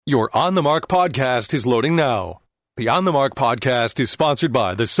Your On the Mark podcast is loading now. The On the Mark podcast is sponsored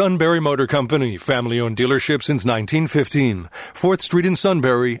by the Sunbury Motor Company, family-owned dealership since 1915, 4th Street in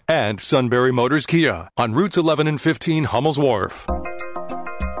Sunbury, and Sunbury Motors Kia on routes 11 and 15 Hummel's Wharf.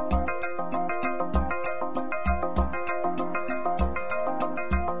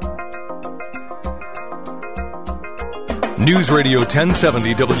 News Radio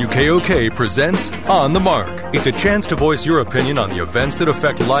 1070 WKOK presents On the Mark. It's a chance to voice your opinion on the events that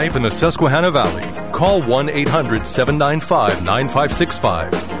affect life in the Susquehanna Valley. Call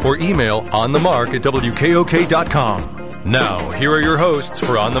 1-800-795-9565 or email onthemark@wkok.com. Now, here are your hosts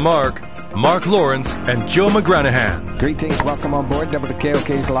for On the Mark, Mark Lawrence and Joe McGranahan. Greetings. Welcome on board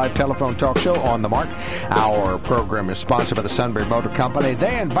WKOK's live telephone talk show, On the Mark. Our program is sponsored by the Sunbury Motor Company.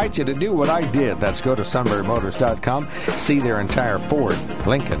 They invite you to do what I did. That's go to sunburymotors.com, see their entire Ford,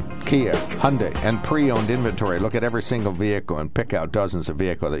 Lincoln, Kia, Hyundai, and pre-owned inventory. Look at every single vehicle and pick out dozens of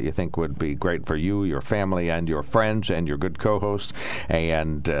vehicles that you think would be great for you, your family, and your friends, and your good co-host.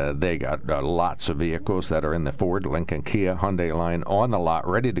 And they got lots of vehicles that are in the Ford, Lincoln, Kia, Hyundai line on the lot,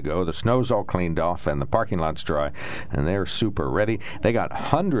 ready to go. The snow's all cleaned off and the parking lot's dry, and they're super ready. They got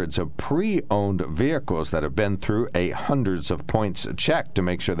hundreds of pre-owned vehicles that have been through hundreds of points check to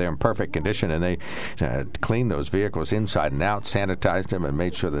make sure they're in perfect condition, and they cleaned those vehicles inside and out, sanitized them, and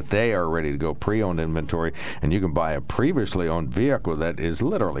made sure that they are ready to go. Pre-owned inventory, and you can buy a previously owned vehicle that is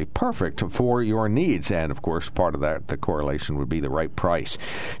literally perfect for your needs, and of course part of that, the correlation would be the right price.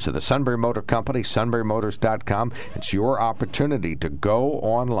 So the Sunbury Motor Company, sunburymotors.com, it's your opportunity to go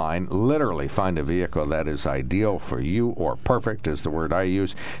online, literally find a vehicle that is ideal for you, or perfect is the word I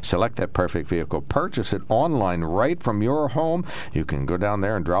use. Select that perfect vehicle, purchase it online right from your home. You can go down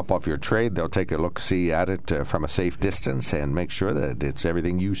there and drop off your trade. They'll take a look-see at it from a safe distance and make sure that it's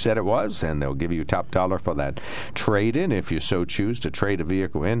everything you said it was, and they'll give you top dollar for that trade-in if you so choose to trade a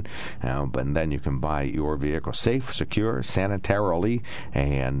vehicle in. But then you can buy your vehicle safe, secure, sanitarily,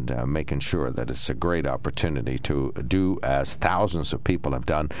 and making sure that it's a great opportunity to do as thousands of people have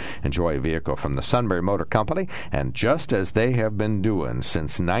done, enjoy a vehicle from the Sunbury Motor Company. And just as they have been doing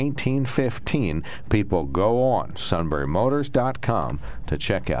since 1915, people go on sunburymotors.com to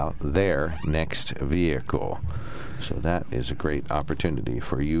check out their next vehicle. So that is a great opportunity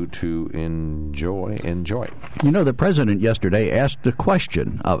for you to enjoy. You know, the president yesterday asked a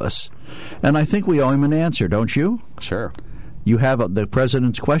question of us, and I think we owe him an answer, don't you? Sure. You have the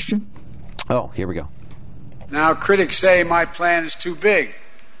president's question? Oh, here we go. Now, critics say my plan is too big,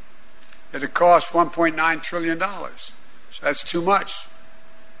 that it costs $1.9 trillion. So that's too much.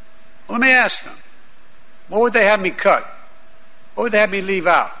 Well, let me ask them, what would they have me cut? What would they have me leave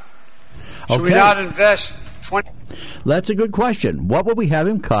out? Should we not invest 20... That's a good question. What would we have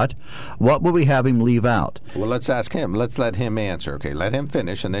him cut? What would we have him leave out? Well, let's ask him. Let's let him answer. Okay, let him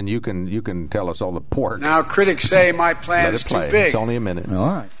finish, and then you can tell us all the pork. Now, critics say my plan is too big. It's only a minute. All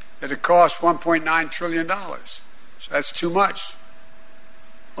right. That it costs $1.9 trillion. So that's too much.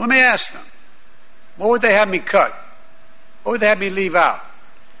 Well, let me ask them, what would they have me cut? What would they have me leave out?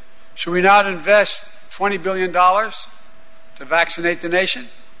 Should we not invest $20 billion to vaccinate the nation?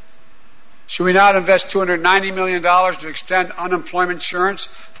 Should we not invest $290 million to extend unemployment insurance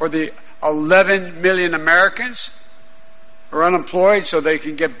for the 11 million Americans who are unemployed so they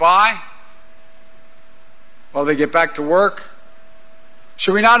can get by while they get back to work?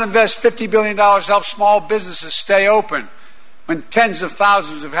 Should we not invest $50 billion to help small businesses stay open when tens of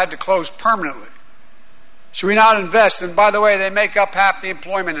thousands have had to close permanently? Should we not invest, and by the way, they make up half the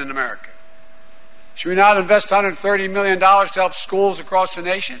employment in America. Should we not invest $130 million to help schools across the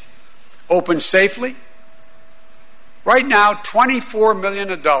nation open safely? Right now, 24 million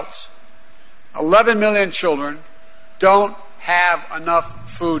adults, 11 million children don't have enough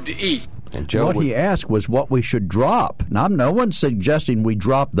food to eat. And Joe, what he asked was what we should drop. Now, no one's suggesting we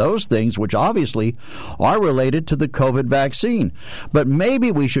drop those things, which obviously are related to the COVID vaccine. But maybe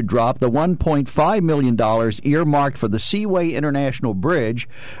we should drop the $1.5 million earmarked for the Seaway International Bridge,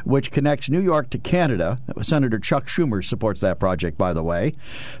 which connects New York to Canada. Senator Chuck Schumer supports that project, by the way.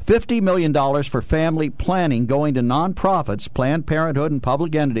 $50 million for family planning going to nonprofits, Planned Parenthood, and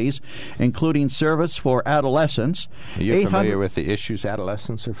public entities, including Service for Adolescents. Are you familiar with the issues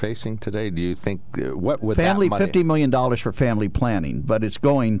adolescents are facing today? Do you think what would family that money... $50 million for family planning, but it's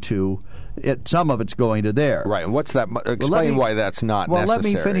going to Some of it's going to there. Right. And what's that? Explain why that's not necessary. Well, let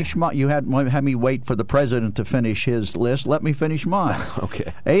me finish you had me wait for the president to finish his list. Let me finish mine.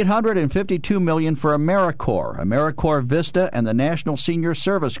 Okay. $852 million for AmeriCorps Vista, and the National Senior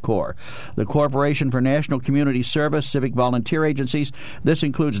Service Corps, the Corporation for National Community Service, civic volunteer agencies. This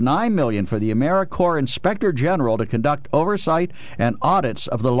includes $9 million for the AmeriCorps Inspector General to conduct oversight and audits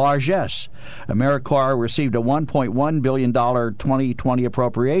of the largesse. AmeriCorps received a $1.1 billion 2020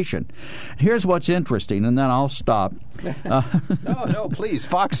 appropriation. Here's what's interesting, and then I'll stop. No, please.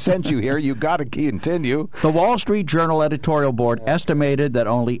 Fox sent you here. You got to continue. The Wall Street Journal editorial board estimated that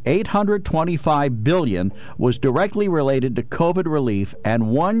only $825 billion was directly related to COVID relief, and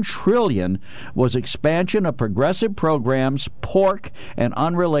 $1 trillion was expansion of progressive programs, pork, and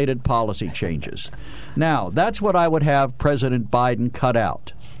unrelated policy changes. Now, that's what I would have President Biden cut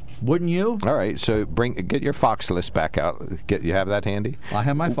out. Wouldn't you? All right, so get your Fox list back out. You have that handy? I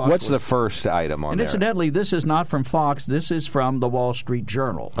have my Fox What's list. The first item on and there? Incidentally, this is not from Fox. This is from the Wall Street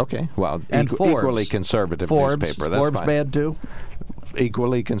Journal. Okay, well, and equally conservative newspaper. That's Forbes fine. bad too?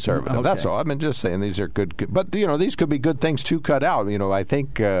 Equally conservative. Okay. That's all. I'm just saying these are good, but these could be good things to cut out. I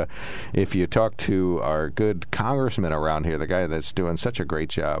think if you talk to our good congressman around here, the guy that's doing such a great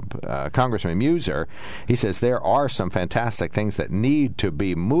job, Congressman Muser, he says there are some fantastic things that need to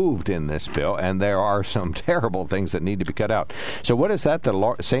be moved in this bill, and there are some terrible things that need to be cut out. So what is that?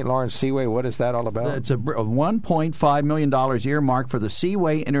 The St. Lawrence Seaway? What is that all about? It's a $1.5 million earmark for the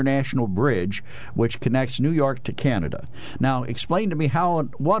Seaway International Bridge, which connects New York to Canada. Now, explain to me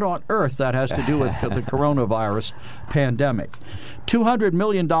what on earth that has to do with the coronavirus pandemic. $200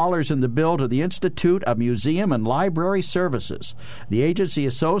 million in the bill to the Institute of Museum and Library Services. The agency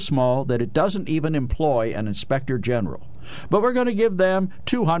is so small that it doesn't even employ an inspector general. But we're going to give them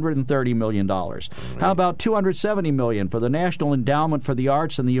 $230 million. How about $270 million for the National Endowment for the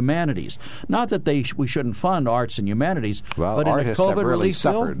Arts and the Humanities? Not that we shouldn't fund arts and humanities, but in a COVID have really relief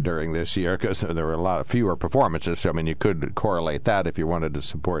suffered bill? during this year because there were a lot of fewer performances. So, you could correlate that if you wanted to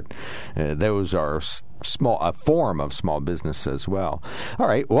support. Those are a form of small business as well. All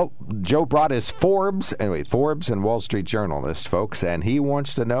right. Well, Joe brought his Forbes and Wall Street Journal list, folks, and he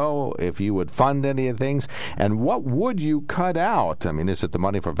wants to know if you would fund any of the things and what would you cut out? Is it the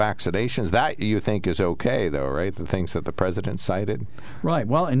money for vaccinations? That you think is okay, though, right? The things that the president cited? Right.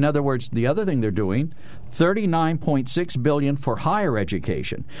 Well, in other words, the other thing they're doing, $39.6 billion for higher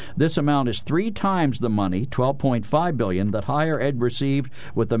education. This amount is 3 times the money, $12.5 billion, that higher ed received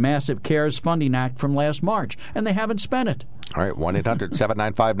with the massive CARES Funding Act from last March, and they haven't spent it. All right,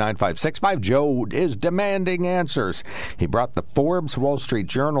 1-800-795-9565. Joe is demanding answers. He brought the Forbes Wall Street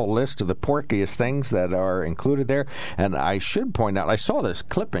Journal list of the porkiest things that are included there. And I should point out, I saw this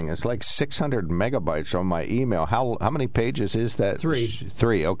clipping. It's like 600 megabytes on my email. How many pages is that? 3.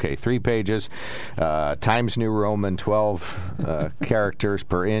 3, okay, 3 pages. Times New Roman, 12 characters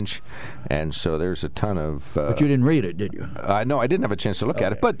per inch. And so there's a ton of... but you didn't read it, did you? No, I didn't have a chance to look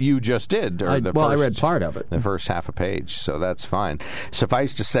at it, but you just did. I read part of it. The first half a page, so that's fine.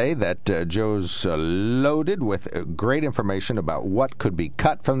 Suffice to say that Joe's loaded with great information about what could be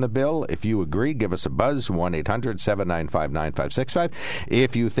cut from the bill. If you agree, give us a buzz, 1-800-795-9565.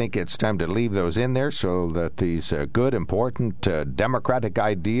 If you think it's time to leave those in there so that these good, important, democratic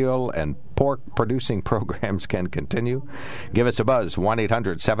ideal and pork-producing programs can continue, give us a buzz,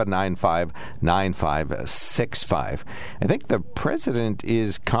 1-800-795-9565. I think the president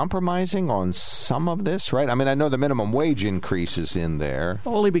is compromising on some of this, right? I know the minimum wage increase is in there.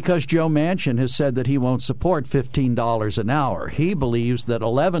 Only because Joe Manchin has said that he won't support $15 an hour. He believes that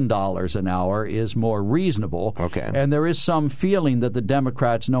 $11 an hour is more reasonable. Okay. And there is some feeling that the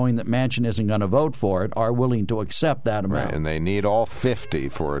Democrats, knowing that Manchin isn't going to vote for it, are willing to accept that amount. Right, and they need all 50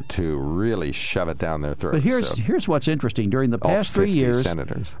 for it to really shove it down their throats. But here's what's interesting. During the past 3 years,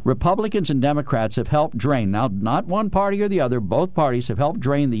 senators. Republicans and Democrats have helped drain, now not one party or the other, both parties have helped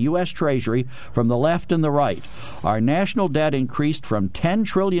drain the U.S. Treasury from the left and the right. Our national debt increased from $10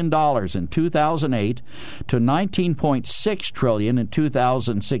 trillion in 2008 to $19.6 trillion in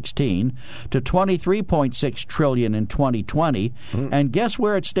 2016 to $23.6 trillion in 2020. And guess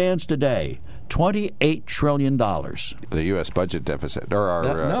where it stands today? $28 trillion. The U.S. budget deficit.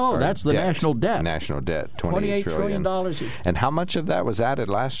 Or that's the debt. national debt. National debt, $28 trillion. And how much of that was added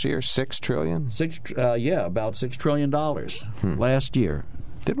last year? $6 trillion? About $6 trillion last year.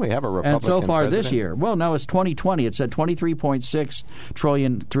 Didn't we have a Republican And so far president? this year, well, no, it's 2020. It said $23.6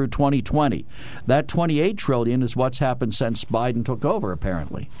 trillion through 2020. That $28 trillion is what's happened since Biden took over,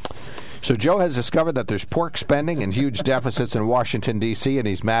 apparently. So Joe has discovered that there's pork spending and huge deficits in Washington, D.C., and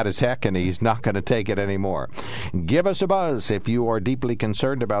he's mad as heck, and he's not going to take it anymore. Give us a buzz if you are deeply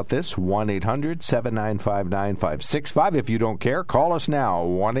concerned about this. 1-800-795-9565. If you don't care, call us now.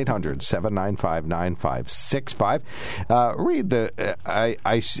 1-800-795-9565. Read the... I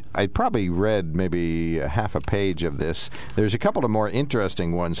probably read maybe half a page of this. There's a couple of more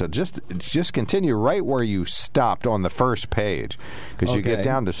interesting ones. So just continue right where you stopped on the first page, because you get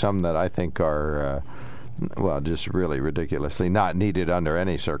down to some that I think are, just really ridiculously not needed under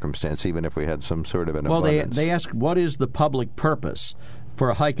any circumstance, even if we had some sort of an abundance. They ask, what is the public purpose for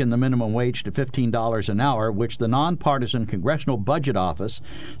a hike in the minimum wage to $15 an hour, which the nonpartisan Congressional Budget Office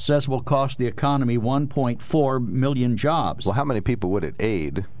says will cost the economy 1.4 million jobs? Well, how many people would it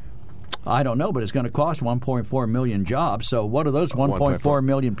aid? I don't know, but it's going to cost 1.4 million jobs. So what are those 1.4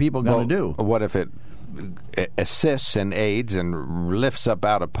 million people going to do? What if it assists and aids and lifts up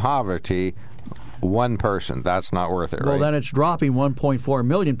out of poverty one person? That's not worth it, right? Well, then it's dropping 1.4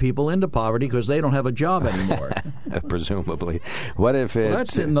 million people into poverty because they don't have a job anymore. Presumably. What if it... Well,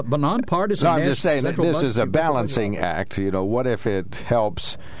 that's in the nonpartisan... No, I'm just saying that this is a balancing act. What if it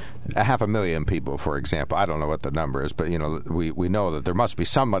helps 500,000 people, for example? I don't know what the number is, but, we know that there must be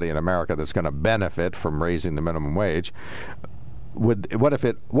somebody in America that's going to benefit from raising the minimum wage. What if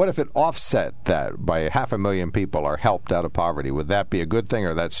it offset that by 500,000 people are helped out of poverty? Would that be a good thing,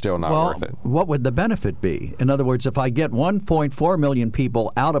 or that's still not worth it? What would the benefit be? In other words, if I get 1.4 million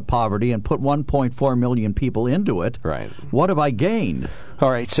people out of poverty and put 1.4 million people into it, right, what have I gained? All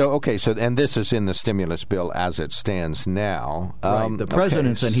right, and this is in the stimulus bill as it stands now. Right, the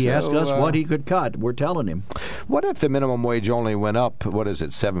president's, and he asked us what he could cut. We're telling him. What if the minimum wage only went up, what is it,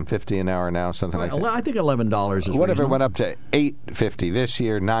 $7.50 an hour now, something like that? I think $11 is What if it went up to $8.50 this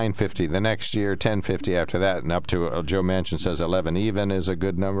year, $9.50 the next year, $10.50 after that, and up to, Joe Manchin says 11 even is a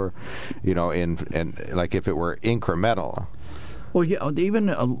good number, and like if it were incremental. Well,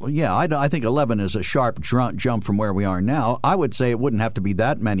 I think 11 is a sharp jump from where we are now. I would say it wouldn't have to be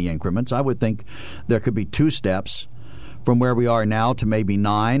that many increments. I would think there could be 2 steps from where we are now to maybe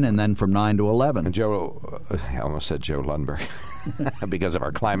 9, and then from 9 to 11. And I almost said Joe Lundberg. Because of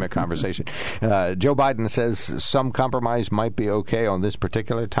our climate conversation. Joe Biden says some compromise might be okay on this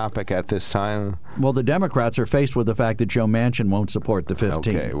particular topic at this time. Well, the Democrats are faced with the fact that Joe Manchin won't support the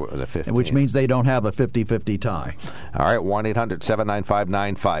 15. Okay, the 15. Which means they don't have a 50-50 tie. All right,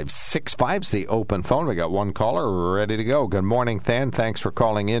 1-800-795-9565 is the open phone. We got one caller ready to go. Good morning, Than. Thanks for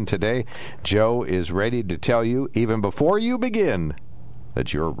calling in today. Joe is ready to tell you, even before you begin,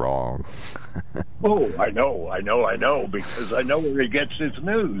 that you're wrong. Oh, I know, because I know where he gets his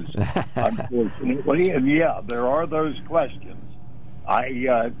news, unfortunately. And there are those questions.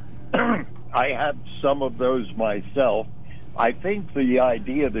 I have some of those myself. I think the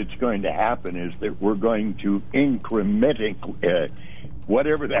idea that's going to happen is that we're going to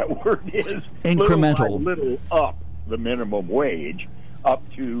whatever that word is, incremental, little up the minimum wage up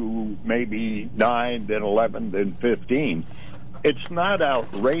to maybe 9, then 11, then 15. It's not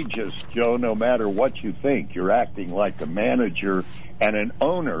outrageous, Joe, no matter what you think. You're acting like a manager and an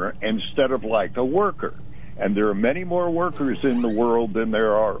owner instead of like a worker. And there are many more workers in the world than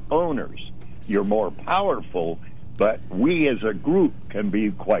there are owners. You're more powerful, but we as a group can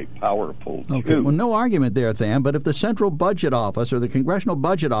be quite powerful, too. Okay, well, no argument there, Than, but if the Central Budget Office or the Congressional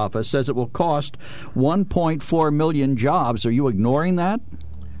Budget Office says it will cost 1.4 million jobs, are you ignoring that?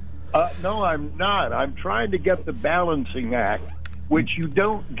 No, I'm not. I'm trying to get the balancing act, which you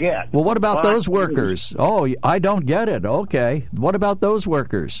don't get. Well, what about those workers? Oh, I don't get it. Okay. What about those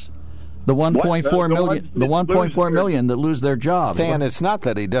workers? The 1.4 million, the 1.4 million that lose their jobs. Than, it's not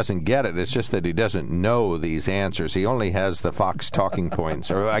that he doesn't get it. It's just that he doesn't know these answers. He only has the Fox talking points,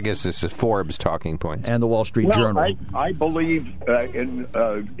 or I guess this is Forbes talking points. And the Wall Street Journal. I believe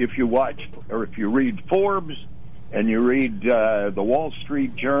if you watch or if you read Forbes, and you read the Wall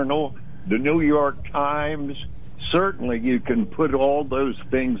Street Journal, the New York Times, certainly you can put all those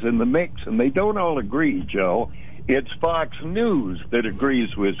things in the mix, and they don't all agree, Joe. It's Fox News that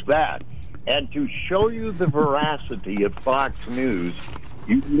agrees with that. And to show you the veracity of Fox News,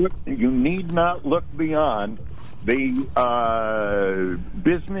 you need not look beyond the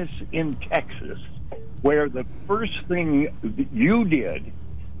business in Texas, where the first thing you did,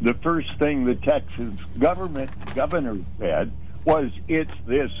 the first thing the Texas governor said was, it's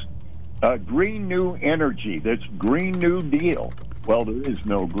this Green New Energy, this Green New Deal. Well, there is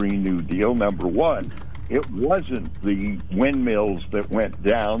no Green New Deal, number one. It wasn't the windmills that went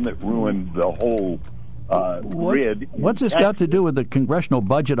down that ruined the whole grid. What's this got to do with the Congressional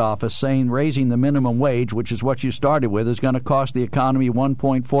Budget Office saying raising the minimum wage, which is what you started with, is going to cost the economy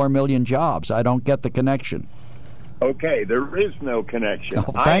 1.4 million jobs? I don't get the connection. Okay, there is no connection.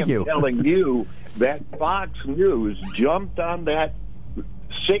 Oh, thank you. I am telling you that Fox News jumped on that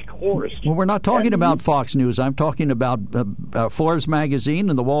sick horse. Well, we're not talking about Fox News. I'm talking about Forbes magazine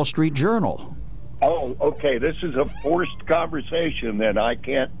and the Wall Street Journal. Oh, okay. This is a forced conversation. Then I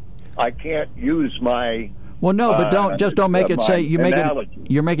can't use my. Well, no, but don't make it say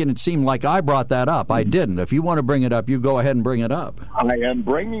you're making it seem like I brought that up. I didn't. If you want to bring it up, you go ahead and bring it up. I am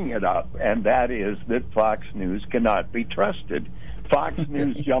bringing it up, and that is that Fox News cannot be trusted. Fox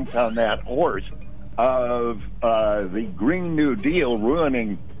News jumped on that horse of the Green New Deal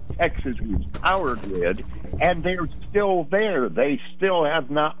ruining Texas' power grid, and they're still there. They still have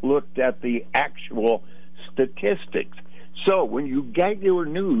not looked at the actual statistics. So when you get your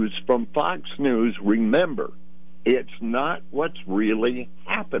news from Fox News, remember, it's not what's really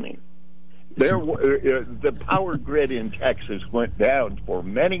happening. The power grid in Texas went down for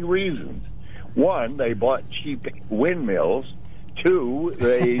many reasons. One, they bought cheap windmills. Two,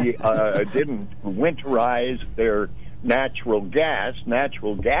 they didn't winterize their natural gas.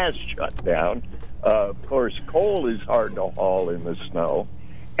 Natural gas shut down. Of course, coal is hard to haul in the snow.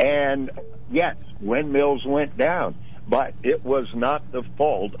 And, yes, windmills went down. But it was not the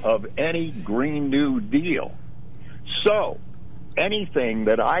fault of any Green New Deal. So, anything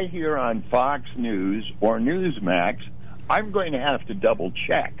that I hear on Fox News or Newsmax, I'm going to have to double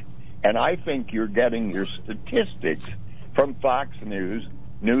check. And I think you're getting your statistics from Fox News,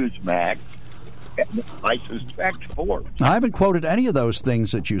 Newsmax, and I suspect Forbes. I haven't quoted any of those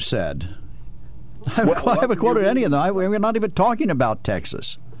things that you said. I haven't quoted any of them. We're not even talking about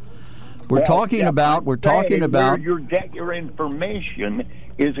Texas. We're talking about where you get your information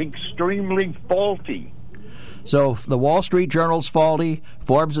is extremely faulty. So the Wall Street Journal's faulty,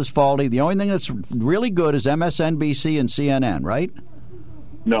 Forbes is faulty. The only thing that's really good is MSNBC and CNN, right?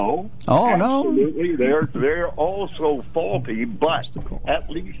 No. Oh, absolutely. no. They're also faulty, but at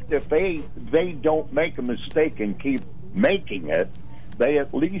least if they don't make a mistake and keep making it, they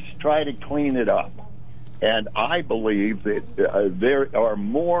at least try to clean it up. And I believe that there are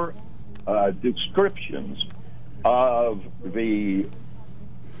more descriptions of the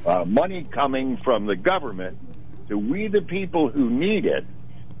money coming from the government to we the people who need it.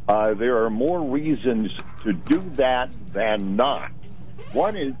 There are more reasons to do that than not.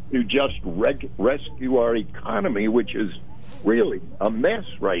 One is to just rescue our economy, which is really a mess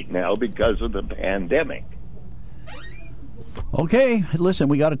right now because of the pandemic. Okay, listen,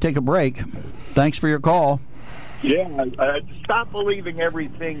 we got to take a break. Thanks for your call. Yeah, stop believing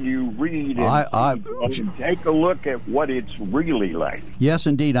everything you read and take a look at what it's really like. Yes,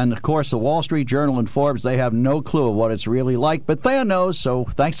 indeed. And, of course, the Wall Street Journal and Forbes, they have no clue of what it's really like. But Than knows, so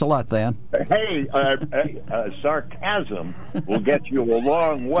thanks a lot, Than. Hey, sarcasm will get you a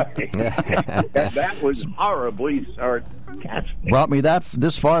long way. That was horribly sarcastic. Brought me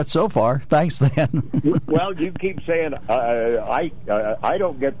this far so far. Thanks, Than. Well, you keep saying I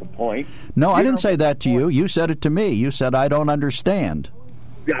don't get the point. No, I didn't say that to you. You said it to me. You said I don't understand.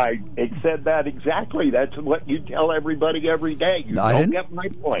 I said that exactly. That's what you tell everybody every day. You don't get my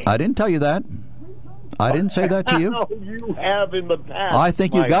point. I didn't tell you that. I didn't say that to you. You have in the past. I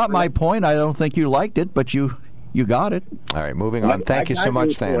think you got my point. I don't think you liked it, but you got it. All right, moving on. Thank you so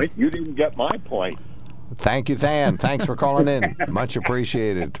much, Than. You didn't get my point. Thank you, Than. Thanks for calling in. Much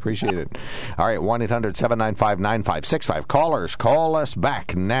appreciated. Appreciate it. All right, 1-800-795-9565. Callers, call us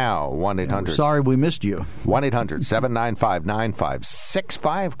back now. 1-800. Sorry we missed you.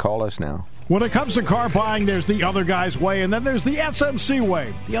 1-800-795-9565. Call us now. When it comes to car buying, there's the other guy's way, and then there's the SMC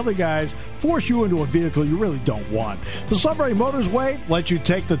way. The other guys force you into a vehicle you really don't want. The Sunbury Motors way lets you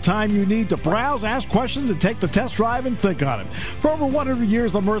take the time you need to browse, ask questions, and take the test drive and think on it. For over 100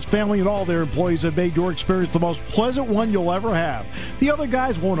 years, the Mertz family and all their employees have made your experience the most pleasant one you'll ever have. The other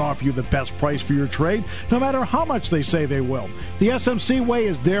guys won't offer you the best price for your trade, no matter how much they say they will. The SMC way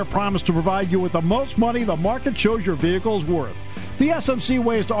is their promise to provide you with the most money the market shows your vehicle is worth. The SMC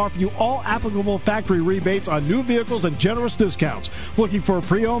way is to offer you all applicable factory rebates on new vehicles and generous discounts. Looking for a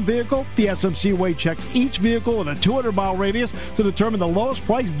pre-owned vehicle? The SMC way checks each vehicle in a 200-mile radius to determine the lowest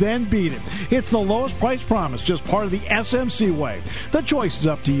price, then beat it. It's the lowest price promise, just part of the SMC way. The choice is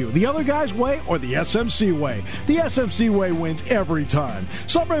up to you, the other guy's way or the SMC way. The SMC way wins every time.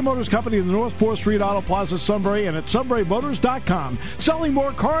 Sunbury Motors Company in the North 4th Street Auto Plaza, Sunbury, and at sunburymotors.com. Selling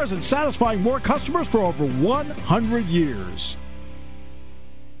more cars and satisfying more customers for over 100 years.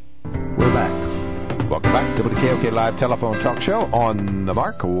 We're back. Welcome back to the KOK Live Telephone Talk Show on the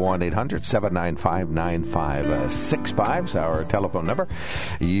Mark. 1-800-795-9565 is our telephone number.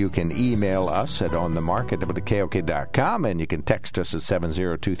 You can email us at onthemark@WKOK.com, and you can text us at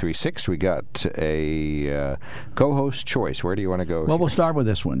 70236. We got a co-host choice. Where do you want to go? Well, we'll start with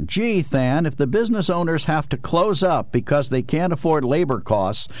this one. Gee, Than, if the business owners have to close up because they can't afford labor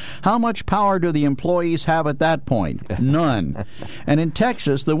costs, how much power do the employees have at that point? None. And in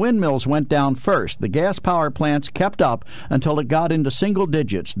Texas, the windmills went down first. The gas power plants kept up until it got into single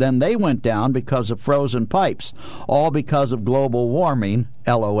digits. Then they went down because of frozen pipes, all because of global warming,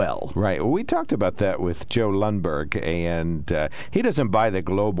 LOL. Right. Well, we talked about that with Joe Lundberg, and he doesn't buy the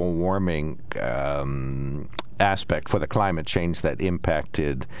global warming aspect for the climate change that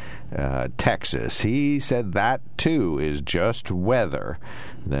impacted Texas. He said that, too, is just weather,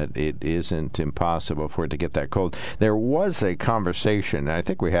 that it isn't impossible for it to get that cold. There was a conversation, and I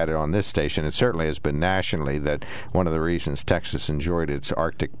think we had it on this station, it certainly has been nationally, that one of the reasons Texas enjoyed its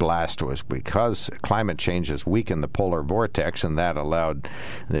Arctic blast was because climate change has weakened the polar vortex, and that allowed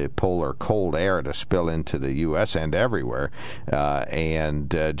the polar cold air to spill into the U.S. and everywhere.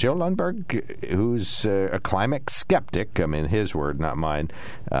 And Joe Lundberg, who's a climate skeptic, I mean, his word, not mine,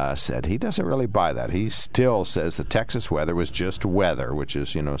 said he doesn't really buy that. He still says the Texas weather was just weather, which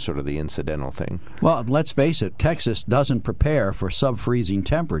is, sort of the incidental thing. Well, let's face it, Texas doesn't prepare for sub-freezing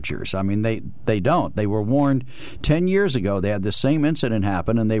temperatures. I mean, they don't. They were warned 10 years ago. They had the same incident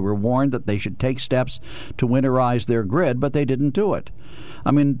happen, and they were warned that they should take steps to winterize their grid, but they didn't do it. I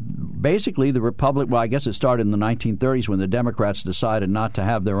mean, basically, the Republic, well, I guess it started in the 1930s when the Democrats decided not to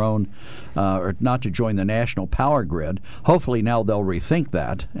have their own, or not to join the national power grid. Hopefully now they'll rethink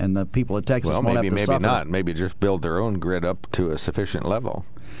that, and the people of Texas won't have to suffer. Maybe not. Maybe just build their own grid up to a sufficient level.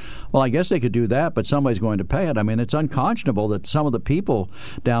 Well, I guess they could do that, but somebody's going to pay it. I mean, it's unconscionable that some of the people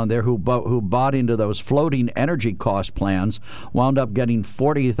down there who bought into those floating energy cost plans wound up getting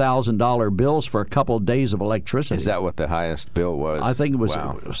 $40,000 bills for a couple of days of electricity. Is that what the highest bill was? I think it was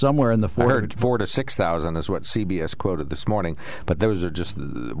somewhere in the I heard 4,000 to 6,000 is what CBS quoted this morning, but those are just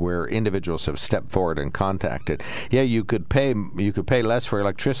where individuals have stepped forward and contacted. Yeah, you could pay less for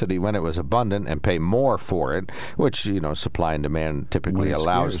electricity when it was abundant and pay more for it, which supply and demand typically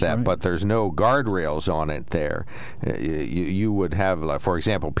allows that. Right. But there's no guardrails on it there. You would have, for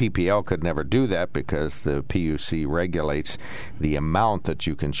example, PPL could never do that because the PUC regulates the amount that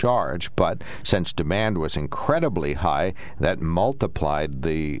you can charge. But since demand was incredibly high, that multiplied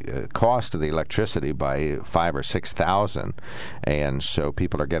the cost of the electricity by 5,000 or 6,000, and so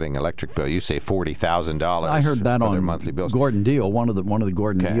people are getting electric bill. You say $40,000. I heard that on their monthly bills. Gordon Deal. One of the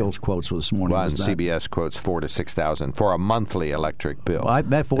Gordon Deal's quotes this morning. Well, was that. CBS quotes 4,000 to 6,000 for a monthly electric bill. Well,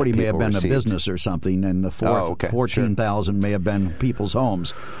 that 40 may have been a business or something, and the 14,000 may have been people's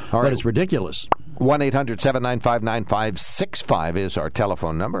homes. All right. But it's ridiculous. 1-800-795-9565 is our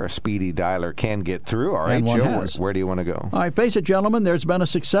telephone number. A speedy dialer can get through. All right, Joe, where do you want to go? All right, face it, gentlemen, there's been a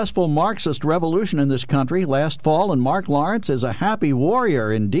successful Marxist revolution in this country last fall, and Mark Lawrence is a happy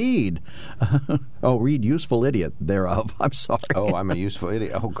warrior indeed. Oh, read useful idiot thereof. I'm sorry. Oh, I'm a useful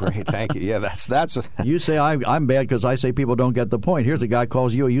idiot. Oh, great. Thank you. Yeah, that's. You say I'm bad because I say people don't get the point. Here's a guy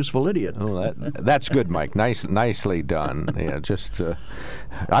calls you a useful idiot. Oh, that's good, Mike. Nicely done. Yeah, just.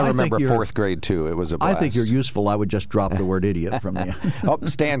 I remember fourth grade too. It was a blast. I think you're useful. I would just drop the word idiot from the. Oh,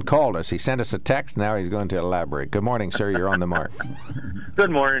 Stan called us. He sent us a text. Now he's going to elaborate. Good morning, sir. You're on the mark.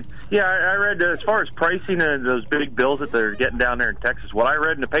 Good morning. Yeah, I read as far as pricing and those big bills that they're getting down there in Texas. What I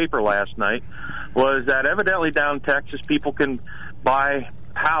read in the paper last night was that evidently down in Texas people can buy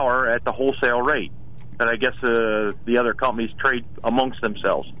power at the wholesale rate. And I guess the other companies trade amongst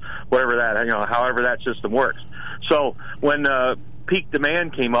themselves, whatever that, however that system works. So when peak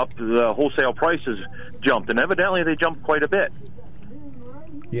demand came up, the wholesale prices jumped, and evidently they jumped quite a bit.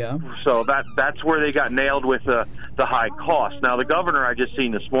 Yeah. So that's where they got nailed with the high cost. Now the governor I just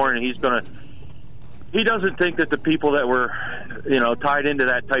seen this morning, he doesn't think that the people that were, tied into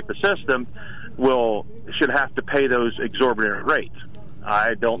that type of system should have to pay those exorbitant rates.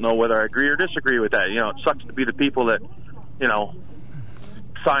 I don't know whether I agree or disagree with that. It sucks to be the people that,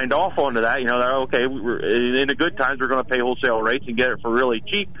 signed off onto that. They're okay. In the good times, we're going to pay wholesale rates and get it for really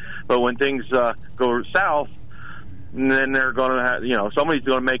cheap. But when things go south, then they're going to have, somebody's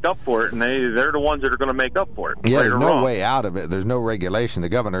going to make up for it, and they're the ones that are going to make up for it. Yeah, there's no way out of it. There's no regulation. The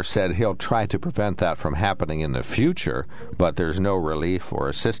governor said he'll try to prevent that from happening in the future, but there's no relief or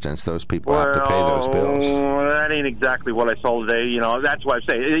assistance. Those people have to pay those bills. That ain't exactly what I saw today. That's why I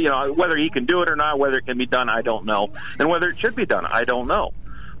say, whether he can do it or not, whether it can be done, I don't know. And whether it should be done, I don't know.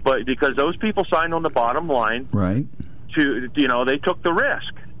 But because those people signed on the bottom line, right? They took the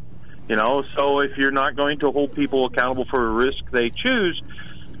risk. You know, so if you're not going to hold people accountable for a risk they choose,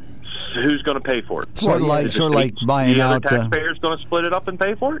 who's going to pay for it? Sort of like buying the out. The taxpayer's going to split it up and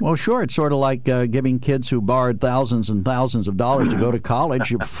pay for it? Well, sure. It's sort of like giving kids who borrowed thousands and thousands of dollars to go to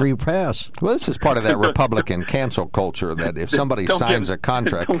college a free pass. Well, this is part of that Republican cancel culture that if somebody signs a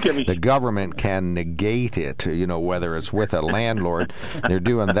contract, the government can negate it. You know, whether it's with a landlord, they're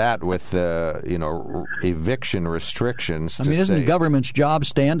doing that with eviction restrictions. I mean, isn't the government's job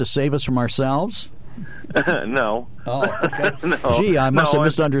stand to save us from ourselves? No. Oh, okay. No. Gee, I must have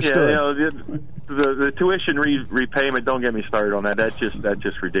misunderstood. Yeah, the tuition repayment. Don't get me started on that. That's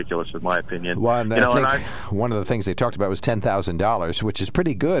just ridiculous, in my opinion. Well, and one of the things they talked about was $10,000, which is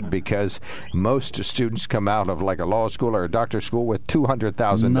pretty good because most students come out of like a law school or a doctor's school with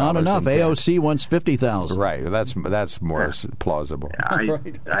 $200,000. Not enough. AOC wants $50,000. Right. That's more plausible. I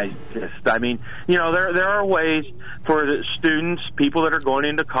mean, there are ways for the students, people that are going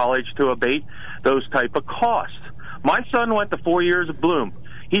into college, to abate those type of costs. My son went to 4 years of Bloom.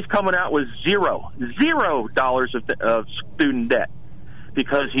 He's coming out with $0 of student debt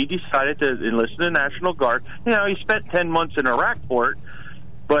because he decided to enlist in the National Guard. He spent 10 months in Iraq for it,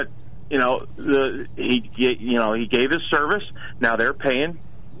 but he gave his service. Now they're paying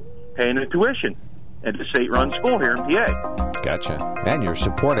the tuition at the state-run school here in PA. Gotcha. And you're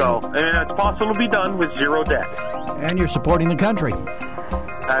supporting. And it's possible to be done with zero debt. And you're supporting the country.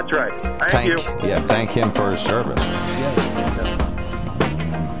 That's right. Thank you. Yeah, thank him for his service.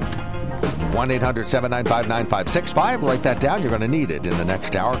 1-800-795-9565. Write that down. You're going to need it in the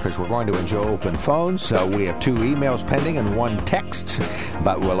next hour because we're going to enjoy open phones. We have 2 emails pending and 1 text,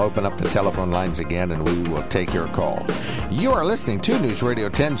 but we'll open up the telephone lines again and we will take your call. You are listening to News Radio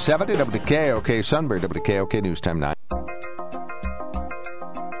 1070 WKOK Sunbury, WKOK News Time 9.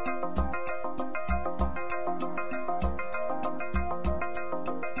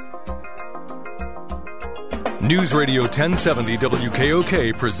 News Radio 1070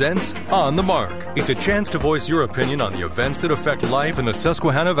 WKOK presents On the Mark. It's a chance to voice your opinion on the events that affect life in the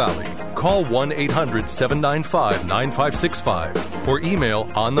Susquehanna Valley. Call 1-800-795-9565 or email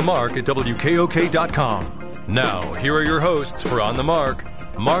onthemark@wkok.com. Now, here are your hosts for On the Mark,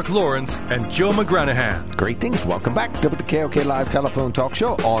 Mark Lawrence and Joe McGranahan. Greetings. Welcome back to the KOK Live Telephone Talk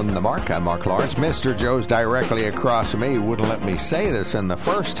Show On the Mark. I'm Mark Lawrence. Mr. Joe's directly across from me. He wouldn't let me say this in the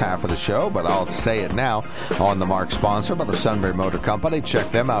first half of the show, but I'll say it now. On the Mark, sponsored by the Sunbury Motor Company. Check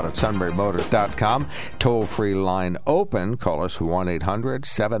them out at sunburymotors.com. Toll-free line open. Call us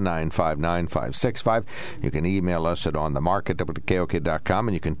 1-800-795-9565. You can email us at onthemark@wkok.com,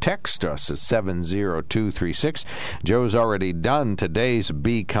 and you can text us at 70236. Joe's already done today's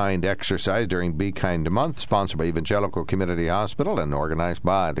Be Kind exercise during Be Kind Month, sponsored by Evangelical Community Hospital and organized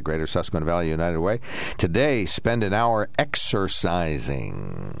by the Greater Susquehanna Valley United Way. Today, spend an hour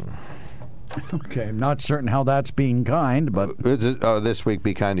exercising. Okay, I'm not certain how that's being kind, but... this week,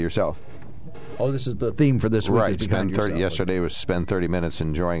 be kind to yourself. Oh, this is the theme for this week. Right. Yesterday was spend 30 minutes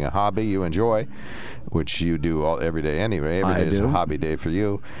enjoying a hobby you enjoy, which you do every day anyway. Every day is a hobby day for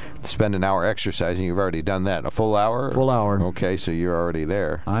you. Spend an hour exercising. You've already done that. A full hour? Full hour. Okay, so you're already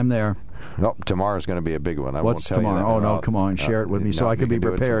there. I'm there. No, tomorrow's going to be a big one. What's tomorrow? Oh, no, come on. Share it with me so I can be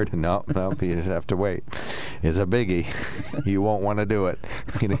prepared. No, you just have to wait. It's a biggie. You won't want to do it.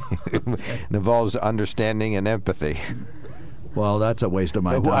 It involves understanding and empathy. Well, that's a waste of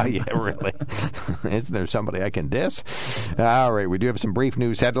my time. Well, yeah, really. Isn't there somebody I can diss? All right, we do have some brief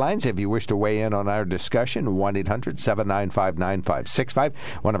news headlines. If you wish to weigh in on our discussion, 1-800-795-9565.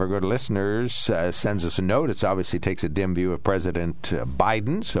 One of our good listeners sends us a note. It obviously takes a dim view of President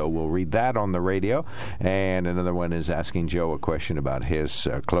Biden, so we'll read that on the radio. And another one is asking Joe a question about his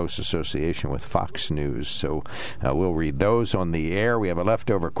close association with Fox News. So we'll read those on the air. We have a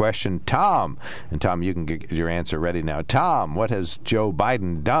leftover question. Tom, and Tom, you can get your answer ready now. Tom, what has Joe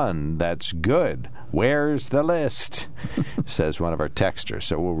Biden done that's good? Where's the list? Says one of our texters.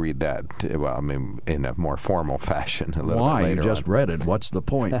 So we'll read that, well, I mean, in a more formal fashion a little bit later. You just read it. What's the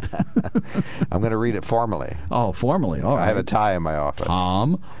point? I'm going to read it formally. Oh, formally. All right. I have a tie in my office.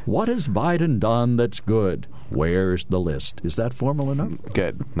 Tom, what has Biden done that's good? Where's the list? Is that formal enough?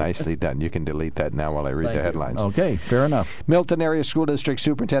 Good. Nicely done. You can delete that now while I read the headlines. Okay, fair enough. Milton Area School District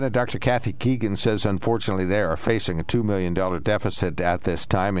Superintendent Dr. Kathy Keegan says, unfortunately, they are facing a $2 million deficit at this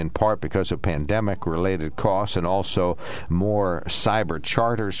time, in part because of pandemic-related costs and also more cyber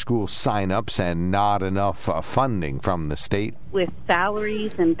charter school sign-ups and not enough funding from the state. With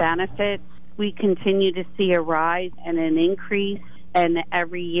salaries and benefits, we continue to see a rise and an increase. And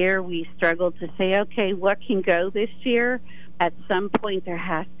every year we struggle to say, okay, what can go this year? At some point, there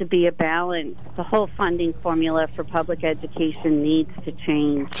has to be a balance. The whole funding formula for public education needs to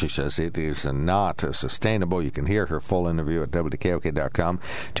change. She says it is not sustainable. You can hear her full interview at WKOK.com.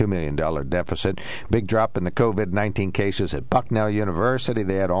 $2 million deficit. Big drop in the COVID-19 cases at Bucknell University.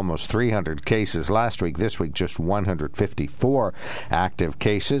 They had almost 300 cases last week. This week, just 154 active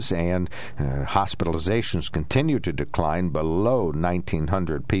cases, and hospitalizations continue to decline below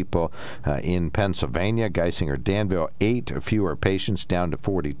 1,900 people in Pennsylvania. Geisinger, Danville, 8 fewer patients, down to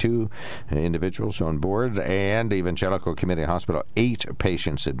 42 individuals on board. And Evangelical Community Hospital, 8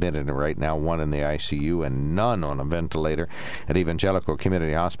 patients admitted right now, 1 in the ICU and none on a ventilator at Evangelical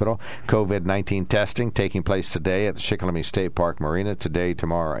Community Hospital. COVID-19 testing taking place today at the Shikellamy State Park Marina, today,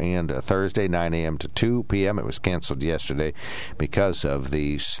 tomorrow, and Thursday, 9 a.m. to 2 p.m. It was canceled yesterday because of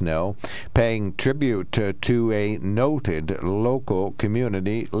the snow. Paying tribute to a noted local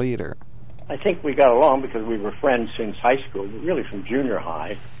community leader. I think we got along because we were friends since high school, really from junior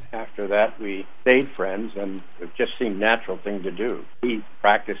high. After that, we stayed friends, and it just seemed a natural thing to do. He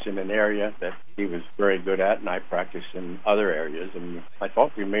practiced in an area that he was very good at, and I practiced in other areas, and I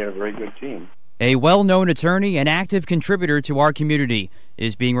thought we made a very good team. A well-known attorney and active contributor to our community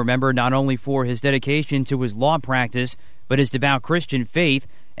is being remembered not only for his dedication to his law practice, but his devout Christian faith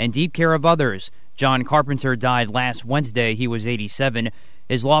and deep care of others. John Carpenter died last Wednesday. He was 87.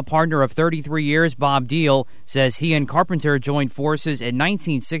 His law partner of 33 years, Bob Deal, says he and Carpenter joined forces in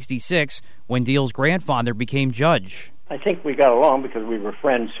 1966 when Deal's grandfather became judge. I think we got along because we were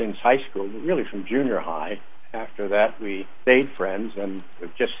friends since high school, really from junior high. After that, we stayed friends, and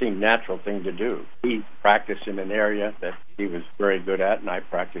it just seemed a natural thing to do. He practiced in an area that he was very good at, and I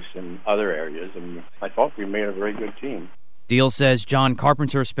practiced in other areas, and I thought we made a very good team. Deal says John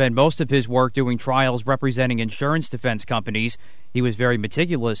Carpenter spent most of his work doing trials representing insurance defense companies. He was very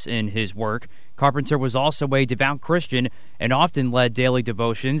meticulous in his work. Carpenter was also a devout Christian and often led daily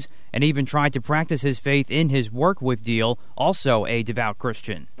devotions and even tried to practice his faith in his work with Deal, also a devout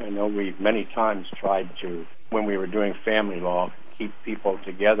Christian. I know we many times tried to, when we were doing family law, keep people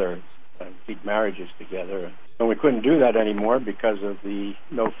together, keep marriages together. And we couldn't do that anymore because of the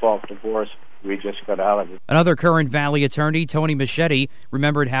no-fault divorce. We just got out of it. Another Current Valley attorney, Tony Machete,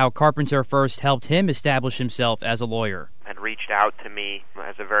 remembered how Carpenter first helped him establish himself as a lawyer. Had reached out to me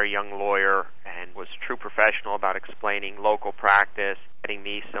as a very young lawyer and was a true professional about explaining local practice, getting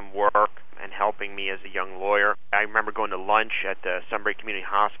me some work, and helping me as a young lawyer. I remember going to lunch at the Sunbury Community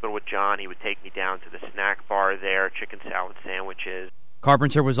Hospital with John. He would take me down to the snack bar there, chicken salad sandwiches.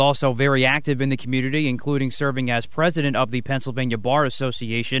 Carpenter was also very active in the community, including serving as president of the Pennsylvania Bar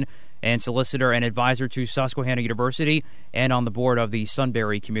Association and solicitor and advisor to Susquehanna University and on the board of the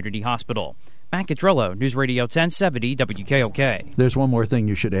Sunbury Community Hospital. Matt Catrillo, News Radio 1070 WKOK. There's one more thing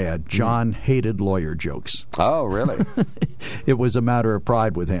you should add. John hated lawyer jokes. Oh, really? It was a matter of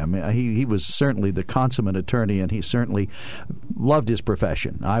pride with him. He was certainly the consummate attorney, and he certainly loved his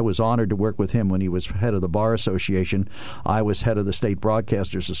profession. I was honored to work with him when he was head of the Bar Association. I was head of the State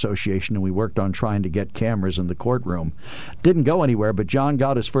Broadcasters Association, and we worked on trying to get cameras in the courtroom. Didn't go anywhere, but John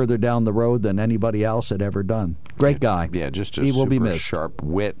got us further down the road than anybody else had ever done. Great guy. Yeah, just a he will be super missed. Sharp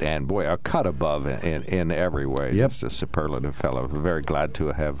wit, and boy, a cut above in every way. Yep. Just a superlative fellow. Very glad to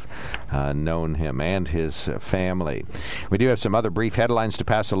have known him and his family. We do have some other brief headlines to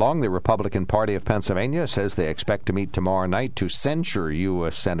pass along. The Republican Party of Pennsylvania says they expect to meet tomorrow night to censure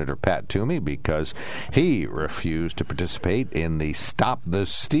U.S. Senator Pat Toomey because he refused to participate in the Stop the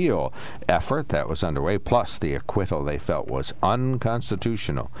Steal effort that was underway, plus the acquittal they felt was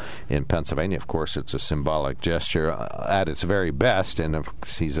unconstitutional in Pennsylvania. Of course, it's a symbolic gesture at its very best, and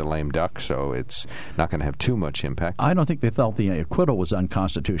he's a lame duck, so it's not going to have too much impact. I don't think they felt the acquittal was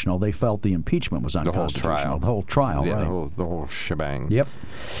unconstitutional. They felt the impeachment was unconstitutional. The whole trial. Yeah, right. The whole shebang. Yep.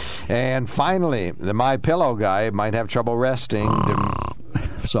 And finally, the MyPillow guy might have trouble resting.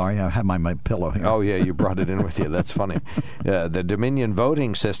 Sorry, I have my pillow here. Oh, yeah, you brought it in with you. That's funny. The Dominion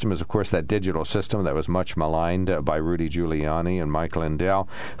voting system is, of course, that digital system that was much maligned by Rudy Giuliani and Mike Lindell.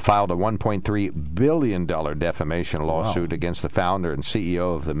 Filed a $1.3 billion defamation lawsuit against the founder and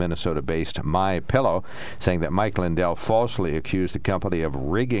CEO of the Minnesota-based MyPillow, saying that Mike Lindell falsely accused the company of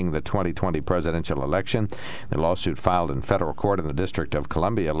rigging the 2020 presidential election. The lawsuit filed in federal court in the District of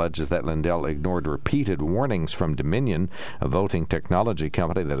Columbia alleges that Lindell ignored repeated warnings from Dominion, a voting technology company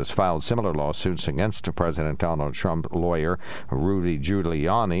company that has filed similar lawsuits against President Donald Trump lawyer Rudy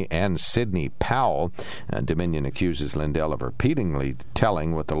Giuliani and Sidney Powell. Dominion accuses Lindell of repeatedly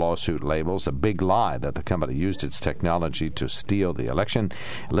telling what the lawsuit labels a big lie that the company used its technology to steal the election.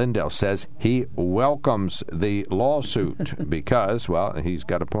 Lindell says he welcomes the lawsuit because, well, he's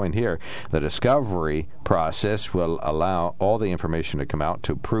got a point here, the discovery process will allow all the information to come out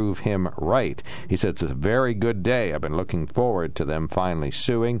to prove him right. He said it's a very good day. I've been looking forward to them finally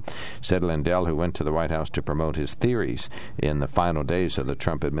suing, said Lindell, who went to the White House to promote his theories in the final days of the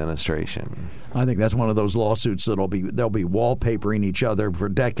Trump administration. I think that's one of those lawsuits they'll be wallpapering each other for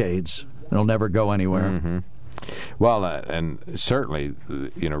decades. It'll never go anywhere. Mm-hmm. Well, and certainly,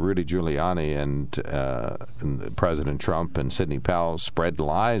 Rudy Giuliani and President Trump and Sidney Powell spread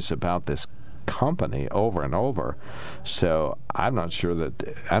lies about this company over and over. So I'm not sure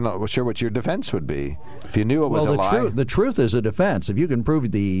what your defense would be if you knew it was a lie. The truth is a defense. If you can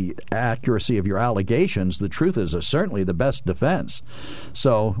prove the accuracy of your allegations, the truth is certainly the best defense.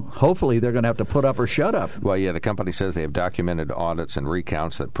 So hopefully they're going to have to put up or shut up. Well, yeah, the company says they have documented audits and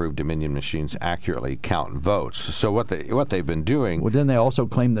recounts that prove Dominion machines accurately count votes. So what they've been doing. Well, didn't they also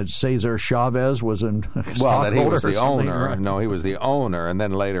claim that Cesar Chavez was a stockholder? Well, that he was the owner. Right? No, he was the owner, and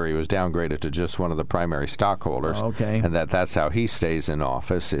then later he was downgraded to just one of the primary stockholders. Okay. And that's how he stays in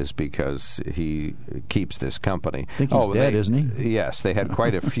office, is because he keeps this company. I think he's dead, isn't he? Yes, they had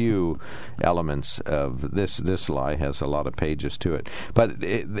quite a few elements of this. This lie has a lot of pages to it. But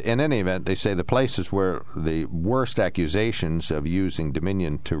in any event, they say the places where the worst accusations of using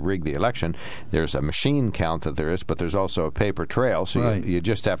Dominion to rig the election, there's a machine count that there is, but there's also a paper trail. So right. you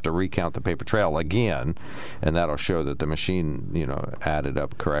just have to recount the paper trail again, and that'll show that the machine, added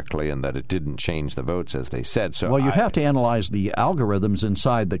up correctly and that it didn't change the votes as they said. So, well, you'd have to analyze the algorithms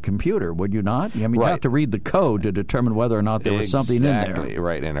inside the computer, would you not? I mean, right. You have to read the code to determine whether or not there was something in there. Exactly,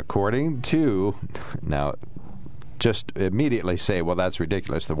 right. And according to, now, just immediately say, well, that's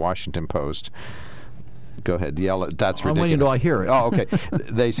ridiculous, the Washington Post. Go ahead, yell it. That's ridiculous. When do I hear it? Oh, okay.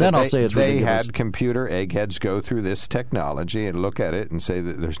 They said then I'll say it's ridiculous. They had computer eggheads go through this technology and look at it and say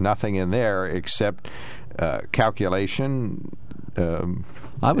that there's nothing in there except calculation.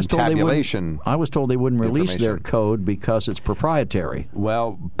 I was told they wouldn't release their code because it's proprietary.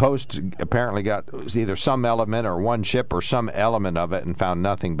 Well, Post apparently got either some element or one chip or some element of it and found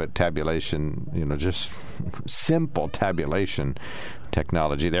nothing but tabulation, just simple tabulation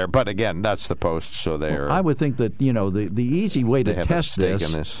technology there. But again, that's the Post, so they're... I would think that, the easy way to test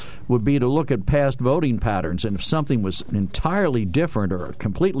this would be to look at past voting patterns, and if something was entirely different or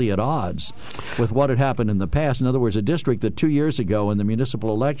completely at odds with what had happened in the past, in other words, a district that 2 years ago in the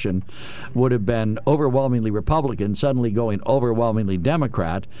municipal election would have been overwhelmingly Republican, suddenly going overwhelmingly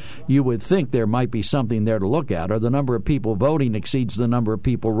Democrat, you would think there might be something there to look at, or the number of people voting exceeds the number of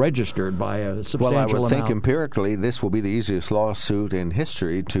people registered by a substantial amount. Well, I would think empirically this will be the easiest lawsuit in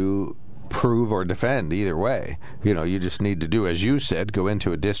history to prove or defend either way. You just need to do, as you said, go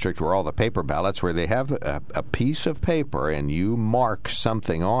into a district where all the paper ballots, where they have a piece of paper and you mark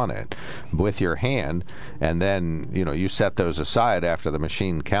something on it with your hand, and then, you set those aside after the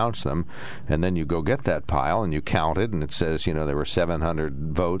machine counts them, and then you go get that pile and you count it, and it says, there were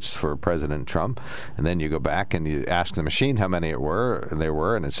 700 votes for President Trump, and then you go back and you ask the machine how many there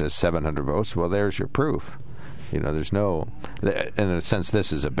were, and it says 700 votes. Well, there's your proof. There's no, in a sense,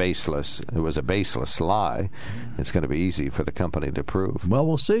 it was a baseless lie. It's going to be easy for the company to prove. Well,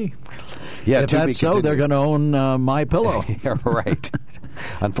 we'll see. Yeah, if that's so, they're going to own MyPillow. Yeah, right.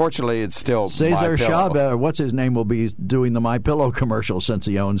 Unfortunately, it's still Cesar Chavez, what's his name, will be doing the MyPillow commercial since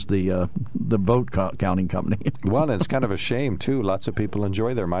he owns the vote counting company. Well, it's kind of a shame, too. Lots of people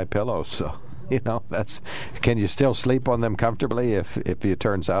enjoy their MyPillow, so... can you still sleep on them comfortably if it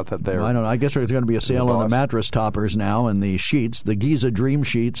turns out that they're... I don't know. I guess there's going to be a sale on the mattress toppers now and the sheets, the Giza Dream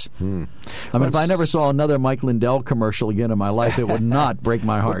Sheets. I mean, if I never saw another Mike Lindell commercial again in my life, it would not break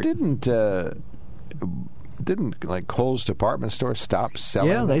my heart. Didn't like Kohl's department store stop selling?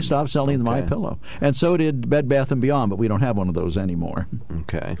 Yeah, they stopped selling the MyPillow, and so did Bed Bath & Beyond, but we don't have one of those anymore.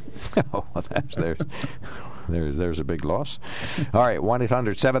 Okay. Oh, there's a big loss. All right,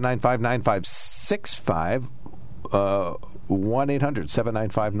 1-800-795-9565.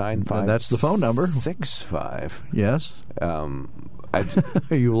 1-800-795-9565. That's the phone number. 65. Yes.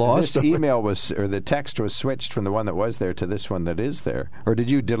 You lost? This email was, or the text was switched from the one that was there to this one that is there. Or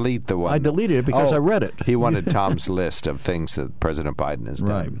did you delete the one? I deleted it because I read it. He wanted Tom's list of things that President Biden has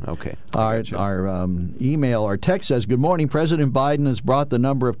done. Right. Okay. Our email, our text says, "Good morning. President Biden has brought the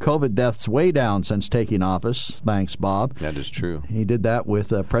number of COVID deaths way down since taking office. Thanks, Bob." That is true. He did that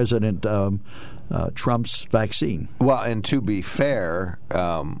with President Trump's vaccine. Well, and to be fair,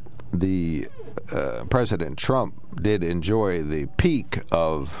 the President Trump did enjoy the peak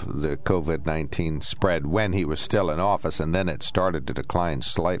of the COVID-19 spread when he was still in office, and then it started to decline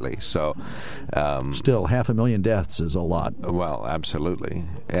slightly. So, still, 500,000 deaths is a lot. Well, absolutely.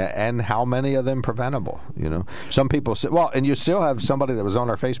 And how many of them preventable? You know, some people say, well, and you still have somebody that was on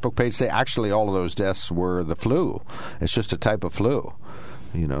our Facebook page say, actually, all of those deaths were the flu. It's just a type of flu.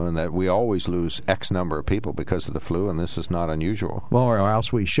 You know, and that we always lose X number of people because of the flu, and this is not unusual. Well, or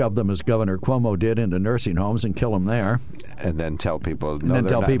else we shove them, as Governor Cuomo did, into nursing homes and kill them there. And then tell people, they're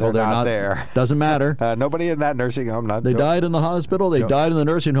not there. Doesn't matter. Nobody in that nursing home. They died in the hospital. They died in the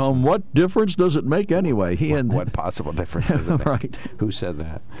nursing home. What difference does it make anyway? What possible difference does it make? Right. Who said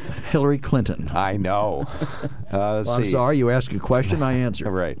that? Hillary Clinton. I know. I'm sorry. You ask a question, I answer.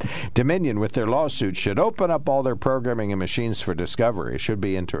 Right. Dominion, with their lawsuit, should open up all their programming and machines for discovery. It should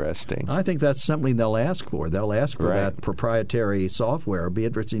be interesting. I think that's something they'll ask for. They'll ask for that proprietary software. It'll be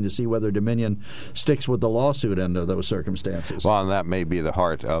interesting to see whether Dominion sticks with the lawsuit under those circumstances. Well, and that may be the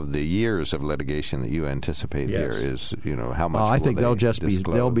heart of the years of litigation that you anticipate here is, you know, how much I think they'll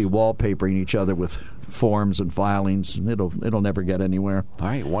be wallpapering each other with forms and filings, and it'll never get anywhere. All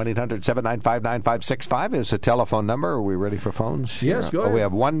right, 1-800-795-9565 is the telephone number. Are we ready for phones? Yes, go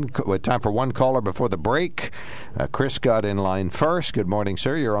ahead. We have time for one caller before the break. Chris got in line first. Good morning,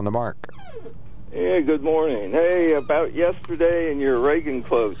 sir. You're on the mark. Yeah, good morning. Hey, about yesterday and your Reagan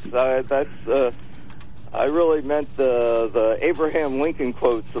quotes, I really meant the Abraham Lincoln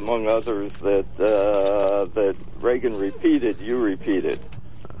quotes, among others, that Reagan repeated, you repeated.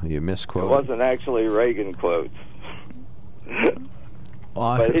 You misquoted. It wasn't actually Reagan quotes.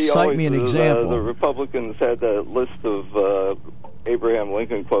 But cite me an example. The Republicans had a list of Abraham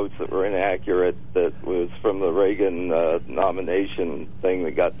Lincoln quotes that were inaccurate that was from the Reagan nomination thing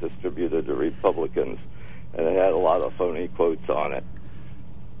that got distributed to Republicans. And it had a lot of phony quotes on it,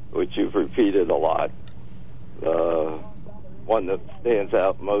 which you've repeated a lot. One that stands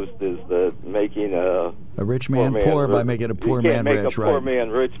out most is the making a rich man poor by making a poor man rich. You can't make a poor man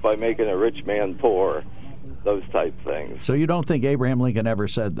rich by making a rich man poor. Those type things. So you don't think Abraham Lincoln ever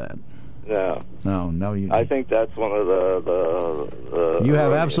said that? No. No. I think that's one of the you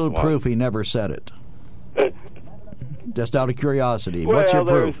have absolute proof he never said it. Just out of curiosity. Well, what's your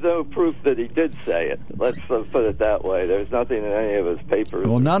proof? There's no proof that he did say it. Let's put it that way. There's nothing in any of his papers.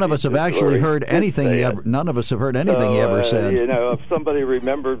 Well, none of us have actually heard anything he ever. None of us have heard anything he ever said. You know, if somebody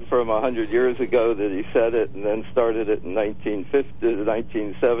remembered from 100 years ago that he said it and then started it in 1950s, the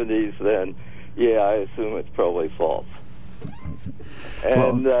 1970s, then yeah, I assume it's probably false.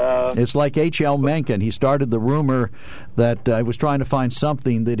 And it's like H.L. Mencken. He started the rumor that he was trying to find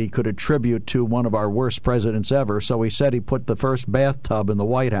something that he could attribute to one of our worst presidents ever, so he said he put the first bathtub in the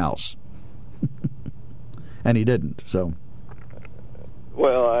White House. And he didn't, so...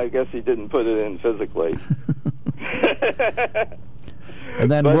 Well, I guess he didn't put it in physically.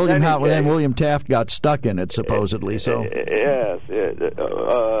 And then William Taft got stuck in it, supposedly. So yes,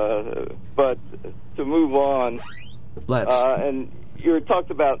 but to move on, let's. And you talked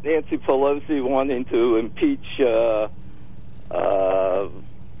about Nancy Pelosi wanting to impeach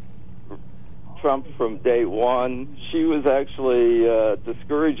Trump from day one. She was actually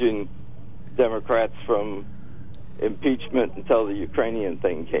discouraging Democrats from impeachment until the Ukrainian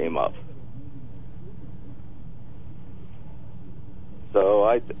thing came up. So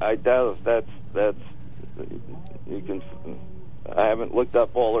I doubt if that's you can. I haven't looked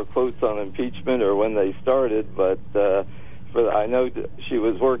up all her quotes on impeachment or when they started, but I know she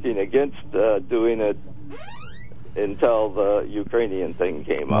was working against doing it until the Ukrainian thing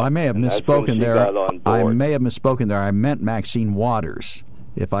came up. I may have misspoken there. I may have misspoken there. I meant Maxine Waters.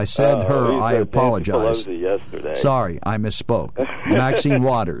 If I said her, I apologize. Nancy Pelosi yesterday. Sorry, I misspoke. Maxine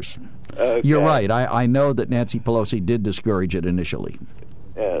Waters. Okay. You're right. I know that Nancy Pelosi did discourage it initially.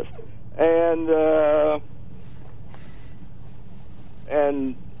 Yes, and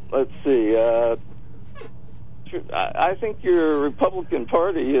let's see. I think your Republican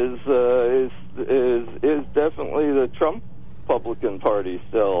Party is definitely the Trump Republican Party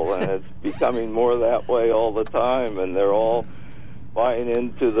still, and it's becoming more that way all the time. And they're all buying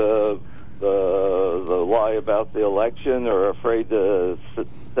into the lie about the election, or afraid to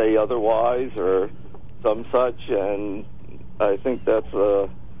say otherwise, or some such. And I think that's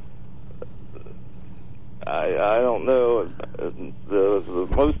I don't know.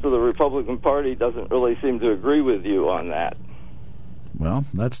 Most of the Republican Party doesn't really seem to agree with you on that. Well,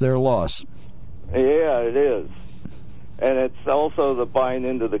 that's their loss. Yeah, it is. And it's also the buying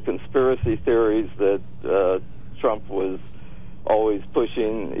into the conspiracy theories that Trump was always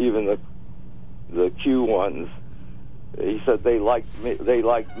pushing, even the Q ones. He said they liked me. They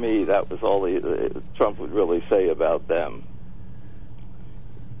liked me. That was all Trump would really say about them.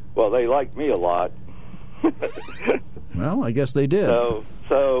 Well, they liked me a lot. Well, I guess they did.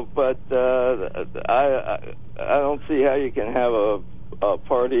 But I don't see how you can have a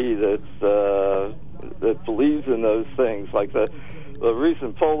party that believes in those things. Like the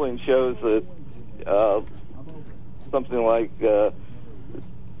recent polling shows that something like 70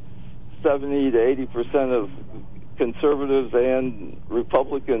 to 80% of conservatives and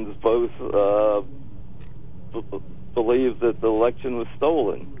Republicans both believe that the election was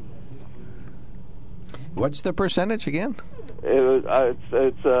stolen. What's the percentage again?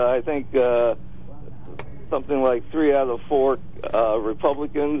 It's I think something like 3 out of 4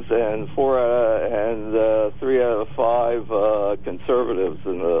 Republicans and 3 out of 5 conservatives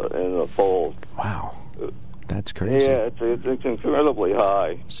in the polls. Wow, that's crazy. Yeah, it's incredibly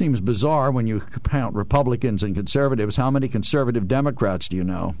high. Seems bizarre when you count Republicans and conservatives. How many conservative Democrats do you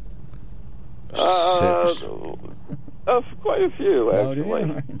know? 6. Quite a few,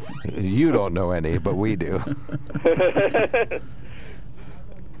 actually. You don't know any, but we do.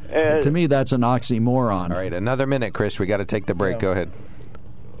 To me, that's an oxymoron. All right, another minute, Chris. We got to take the break. Go ahead.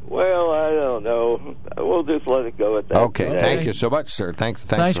 Well, I don't know. We'll just let it go at that. Okay. Thank you so much, sir. Thanks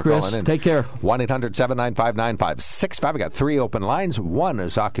for Chris. calling in. Take care. 1-800-795-9565. We got 3 open lines. 1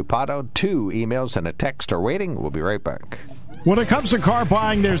 is Occupado. 2 emails and a text are waiting. We'll be right back. When it comes to car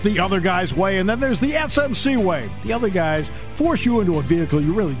buying, there's the other guy's way, and then there's the SMC way. The other guys force you into a vehicle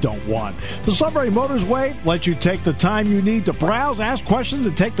you really don't want. The Sunbury Motors way lets you take the time you need to browse, ask questions,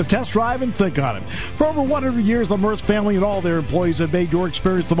 and take the test drive and think on it. For over 100 years, the Mertz family and all their employees have made your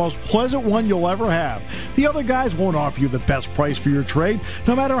experience the most pleasant one you'll ever have. The other guys won't offer you the best price for your trade,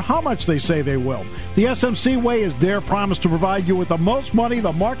 no matter how much they say they will. The SMC way is their promise to provide you with the most money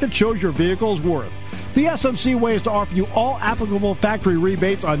the market shows your vehicle is worth. The SMC way is to offer you all applicable factory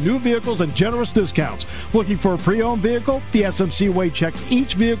rebates on new vehicles and generous discounts. Looking for a pre-owned vehicle? The SMC way checks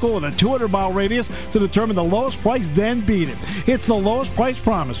each vehicle in a 200-mile radius to determine the lowest price, then beat it. It's the lowest price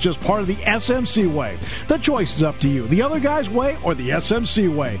promise, just part of the SMC way. The choice is up to you. The other guy's way or the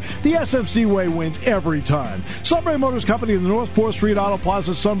SMC way. The SMC way wins every time. Sunbury Motors Company in the North 4th Street Auto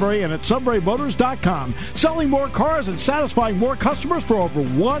Plaza, Sunbury, and at sunburymotors.com. Selling more cars and satisfying more customers for over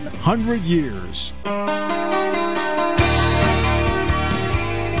 100 years.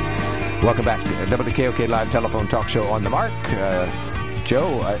 Welcome back to the WKOK Live Telephone Talk Show on the Mark.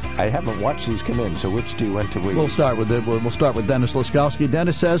 Joe, I haven't watched these come in, so which do you want to read? We'll start with Dennis Laskowski.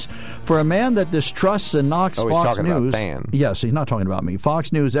 Dennis says, for a man that distrusts and knocks Fox News... he's talking about Dan. Yes, he's not talking about me.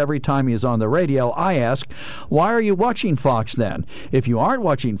 Fox News every time he is on the radio, I ask, why are you watching Fox then? If you aren't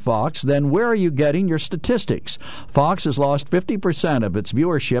watching Fox, then where are you getting your statistics? Fox has lost 50% of its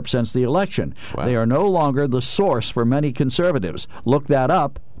viewership since the election. Wow. They are no longer the source for many conservatives. Look that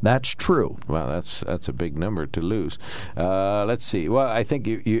up. That's true. Well, that's a big number to lose. Let's see. Well, I think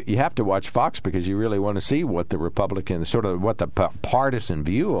you have to watch Fox because you really want to see what the Republican, sort of what the partisan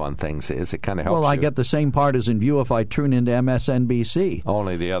view on things is. It kind of helps Well, I get the same partisan view if I tune into MSNBC.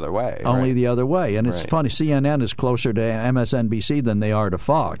 Only the other way. Only the other way. And it's funny, CNN is closer to MSNBC than they are to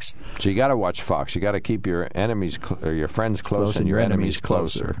Fox. So you got to watch Fox. You got to keep your enemies or your friends close and your enemies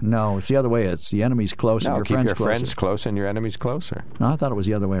closer. No, it's the other way. It's the enemies close and your friends closer. Keep your friends close and your enemies closer. No, I thought it was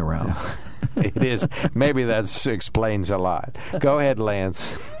the other way around. It is. Maybe that explains a lot. Go ahead,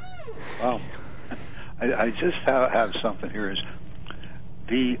 Lance. Well, I just have something here. Is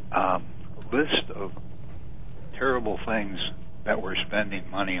the list of terrible things that we're spending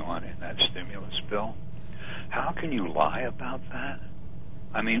money on in that stimulus bill. How can you lie about that?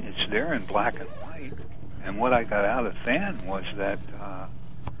 I mean, it's there in black and white. And what I got out of Than was that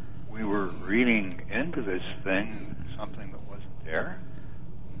we were reading into this thing something that wasn't there.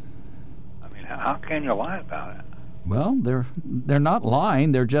 How can you lie about it? Well, they're not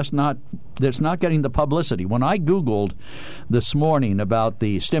lying. They're just not. It's not getting the publicity. When I Googled this morning about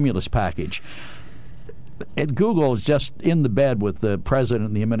the stimulus package, Google is just in the bed with the president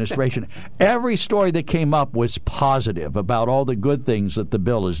and the administration. Every story that came up was positive about all the good things that the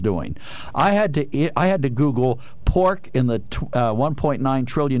bill is doing. I had to Google pork in the $1.9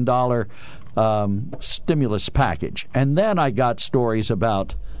 trillion stimulus package, and then I got stories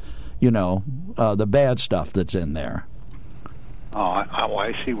about the bad stuff that's in there. Oh,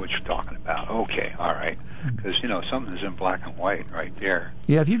 I see what you're talking about. Okay, all right. Because, something's in black and white right there.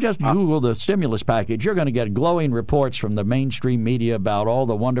 Yeah, if you just Google the stimulus package, you're going to get glowing reports from the mainstream media about all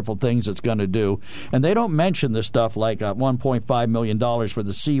the wonderful things it's going to do. And they don't mention the stuff like $1.5 million for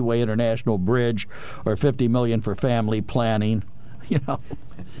the Seaway International Bridge or $50 million for family planning,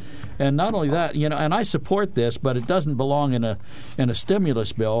 And not only that, and I support this, but it doesn't belong in a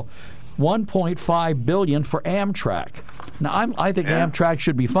stimulus bill. $1.5 billion for Amtrak. Now, I think Amtrak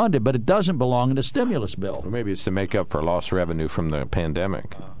should be funded, but it doesn't belong in a stimulus bill. Well, maybe it's to make up for lost revenue from the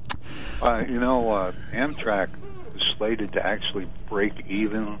pandemic. Amtrak was slated to actually break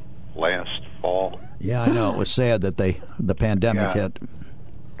even last fall. Yeah, I know. It was sad that the pandemic hit.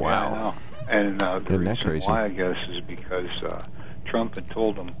 Wow. Yeah, I know. And the reason why, I guess, is because Trump had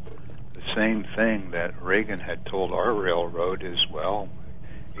told them the same thing that Reagan had told our railroad as well.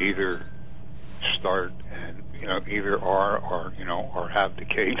 Either start and either are or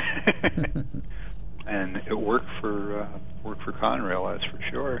abdicate, and it worked for Conrail, that's for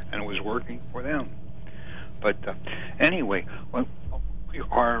sure, and it was working for them. But anyway,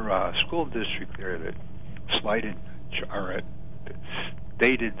 our school district there that stated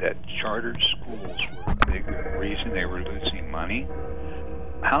that charter schools were a big reason they were losing money.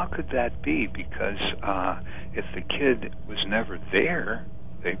 How could that be? Because if the kid was never there,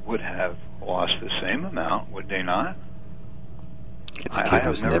 they would have lost the same amount, would they not? If the kid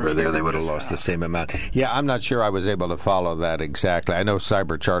was never there, they would have lost the same amount. Yeah, I'm not sure I was able to follow that exactly. I know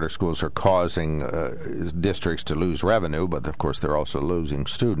cyber charter schools are causing districts to lose revenue, but of course they're also losing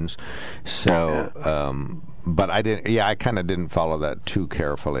students. So, but I didn't. Yeah, I kind of didn't follow that too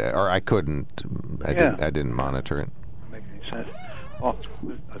carefully, or I couldn't. I didn't monitor it. Make any sense? Well,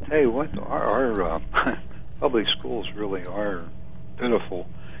 I'll tell you what, our public schools really are pitiful.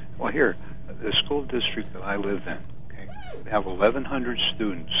 Well, here, the school district that I live in, we have 1,100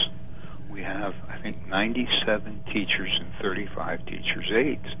 students. We have, I think, 97 teachers and 35 teachers'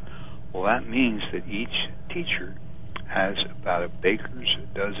 aides. Well, that means that each teacher has about a baker's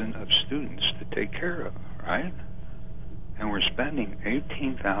dozen of students to take care of, right? And we're spending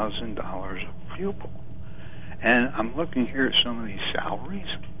 $18,000 a pupil. And I'm looking here at some of these salaries.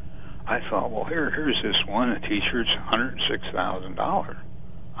 I thought, well, here's this one, a teacher, it's $106,000.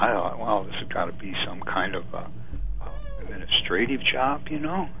 I thought, well, this has got to be some kind of administrative job,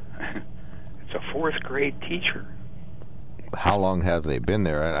 It's a fourth-grade teacher. How long have they been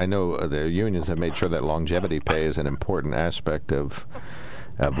there? I know the unions have made sure that longevity pay is an important aspect of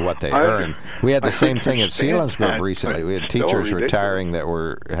what they earn. We had the same thing at Selinsgrove recently. We had teachers retiring that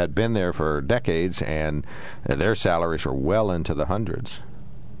had been there for decades, and their salaries were well into the hundreds.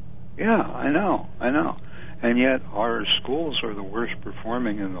 Yeah, I know. And yet our schools are the worst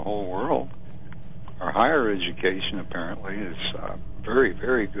performing in the whole world. Our higher education, apparently, is very,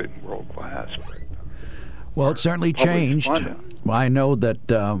 very good and world class. Well, it certainly changed. Well, I know that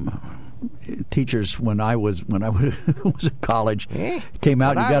teachers, when I was in college, came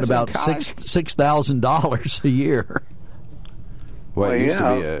out. You got about $6,000 a year. Well, it used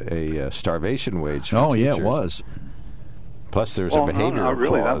to be a starvation wage. For teachers. Yeah, it was. Plus, there's a behavioral not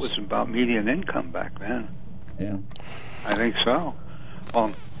really. clause. That was about median income back then. Yeah, I think so.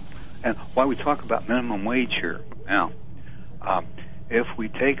 And why we talk about minimum wage here now, if we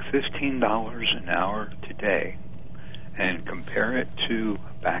take $15 an hour today and compare it to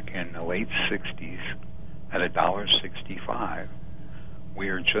back in the late 60s at $1.65, we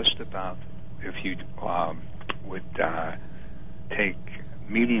are just about, if you would take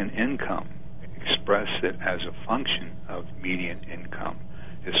median income, express it as a function of median income,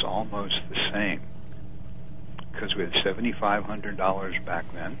 it's almost the same. Because we had $7,500 back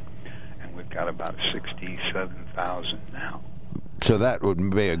then, and we've got about $67,000 now. So that would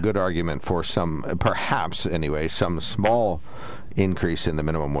be a good argument for perhaps some small increase in the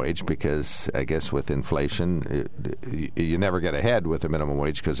minimum wage, because I guess with inflation, you never get ahead with the minimum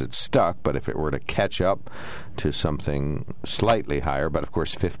wage because it's stuck. But if it were to catch up to something slightly higher, but of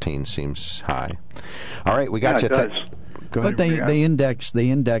course 15 seems high. All right, we got you. Go but ahead. they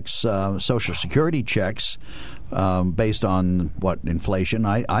index Social Security checks based on inflation.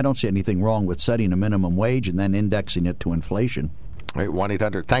 I don't see anything wrong with setting a minimum wage and then indexing it to inflation. All right,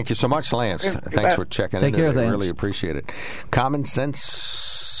 1-800. Thank you so much, Lance. Thanks for checking in. Take care, I really appreciate it. Common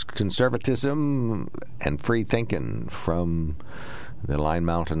sense, conservatism, and free thinking from the Line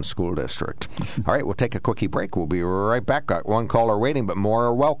Mountain School District. All right, we'll take a quickie break. We'll be right back. Got one caller waiting, but more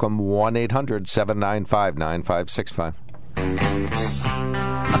are welcome. 1-800-795-9565.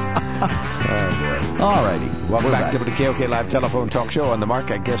 Oh, boy. All righty. Welcome back to the KOK Live Telephone Talk Show on the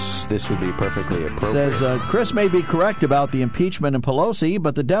Mark. I guess this would be perfectly appropriate. Says, Chris may be correct about the impeachment in Pelosi,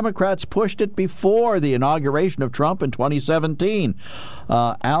 but the Democrats pushed it before the inauguration of Trump in 2017.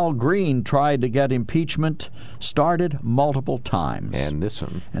 Al Green tried to get impeachment started multiple times. And this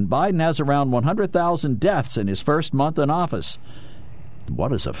one. And Biden has around 100,000 deaths in his first month in office.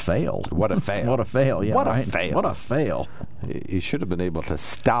 What is a fail? What a fail. What a fail, yeah. What right? a fail. What a fail. He should have been able to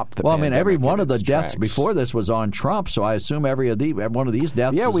stop the Well, I mean, every pandemic one in of the its deaths tracks. before this was on Trump, so I assume one of these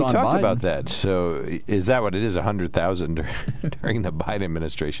deaths is on Biden. Yeah, we talked about that. So is that what it is, 100,000 during the Biden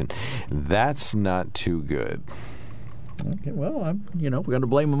administration? That's not too good. Okay, well, we're going to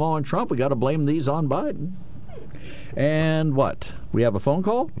blame them all on Trump. We got to blame these on Biden. And what? We have a phone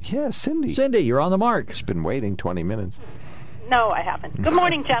call? Yeah, Cindy. Cindy, you're on the mark. She's been waiting 20 minutes. No, I haven't. Good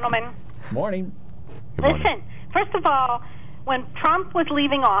morning, gentlemen. Morning. Good morning. Listen, first of all, when Trump was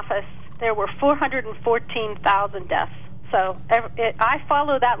leaving office, there were 414,000 deaths. So I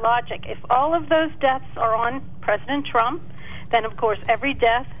follow that logic. If all of those deaths are on President Trump, then, of course, every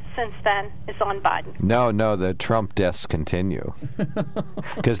death since then is on Biden. No, the Trump deaths continue.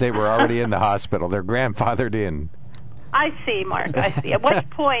 Because they were already in the hospital. They're grandfathered in. I see, Mark. I see. At what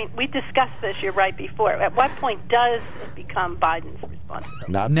point, we discussed this, you're right, before. At what point does it become Biden's responsibility?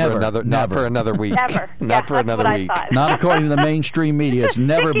 Not for another week. Never. Not for another week. Not according to the mainstream media. It's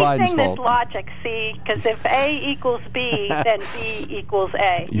never Biden's fault. This logic, see, because if A equals B, then B equals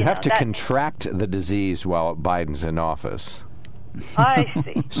A. You have to contract the disease while Biden's in office. I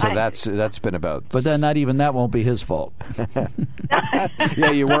see. So that's been about. But then not even that won't be his fault.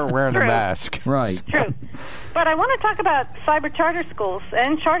 Yeah, you weren't wearing a mask. Right. True. But I want to talk about cyber charter schools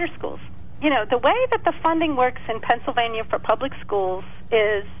and charter schools. You know, the way that the funding works in Pennsylvania for public schools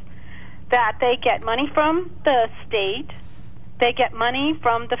is that they get money from the state, they get money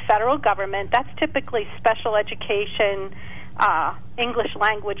from the federal government. That's typically special education, English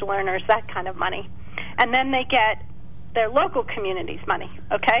language learners, that kind of money. And then they get their local communities' money,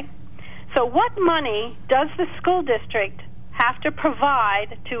 okay? So what money does the school district have to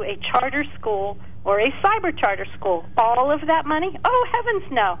provide to a charter school or a cyber charter school? All of that money? Oh,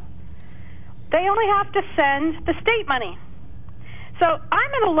 heavens no. They only have to send the state money. So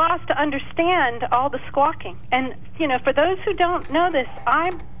I'm at a loss to understand all the squawking. And, you know, for those who don't know this,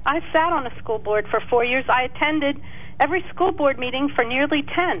 I sat on a school board for 4 years. I attended every school board meeting for nearly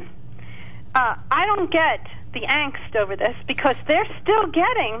 10. I don't get the angst over this because they're still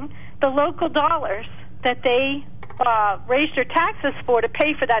getting the local dollars that they raised their taxes for to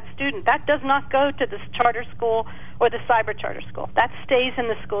pay for that student. That does not go to the charter school or the cyber charter school. That stays in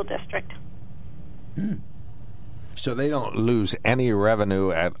the school district. So they don't lose any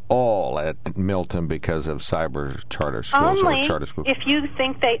revenue at all at Milton because of cyber charter schools Only or charter schools? if you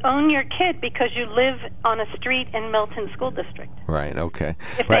think they own your kid because you live on a street in Milton School District. Right, okay.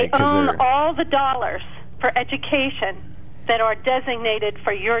 If right, they own all the dollars for education that are designated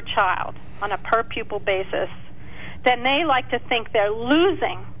for your child on a per-pupil basis, then they like to think they're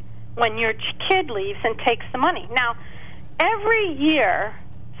losing when your kid leaves and takes the money. Now, every year,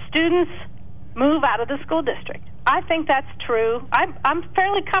 students move out of the school district. I think that's true. I'm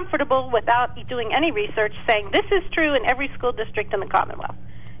fairly comfortable without doing any research saying this is true in every school district in the Commonwealth.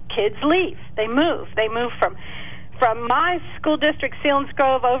 Kids leave. They move. They move from my school district,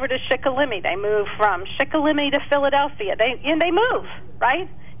 Selinsgrove, over to Shikellamy. They move from Shikellamy to Philadelphia. They move, right?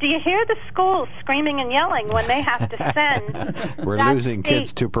 Do you hear the schools screaming and yelling when they have to send? We're losing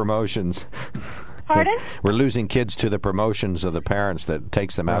kids to promotions. Pardon? We're losing kids to the promotions of the parents that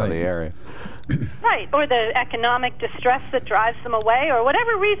takes them out of the area. Right, or the economic distress that drives them away, or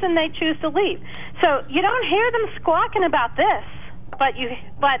whatever reason they choose to leave. So you don't hear them squawking about this, but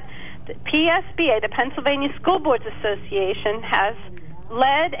the PSBA, the Pennsylvania School Boards Association, has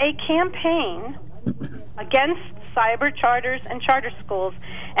led a campaign against cyber charters and charter schools,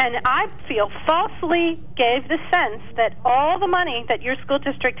 and I feel falsely gave the sense that all the money that your school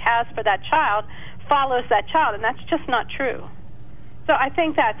district has for that child follows that child, and that's just not true. So I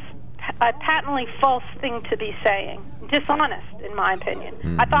think that's a patently false thing to be saying. Dishonest, in my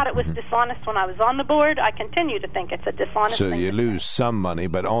opinion. I thought it was dishonest when I was on the board. I continue to think it's a dishonest thing. So you lose some money,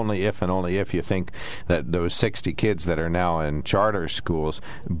 but only if and only if you think that those 60 kids that are now in charter schools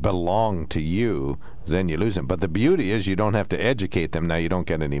belong to you, then you lose them. But the beauty is you don't have to educate them. Now you don't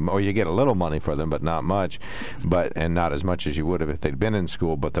get any more. You get a little money for them, but not much, and not as much as you would have if they'd been in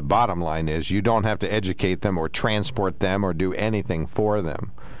school. But the bottom line is you don't have to educate them or transport them or do anything for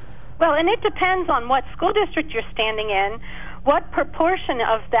them. Well, and it depends on what school district you're standing in, what proportion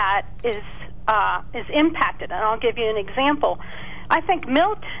of that is impacted. And I'll give you an example. I think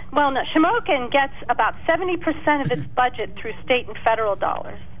Shamokin gets about 70% of its budget through state and federal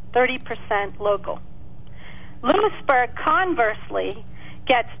dollars, 30% local. Lewisburg, conversely,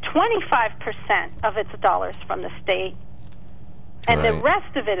 gets 25% of its dollars from the state, and the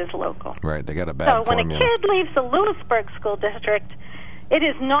rest of it is local. Right, they got a bad So when formula. a kid leaves the Lewisburg school district, it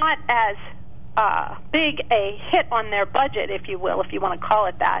is not as big a hit on their budget, if you will, if you want to call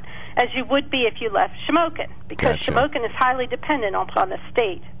it that, as you would be if you left Shamokin, because Shamokin is highly dependent upon the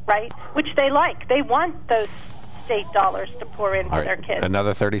state, right? Which they like. They want those state dollars to pour into their kids.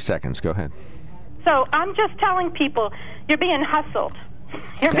 Another 30 seconds. Go ahead. So I'm just telling people, you're being hustled.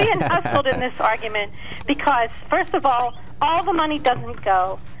 You're being hustled in this argument because, first of all the money doesn't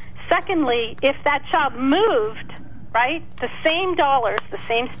go. Secondly, if that child moved, right, the same dollars, the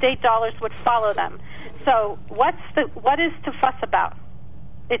same state dollars would follow them. So what is to fuss about?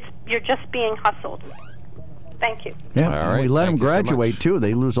 You're just being hustled. Thank you. Yeah, All and right, we let them thank you so graduate, much. too.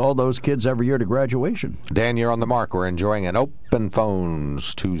 They lose all those kids every year to graduation. Dan, you're on the mark. We're enjoying an Open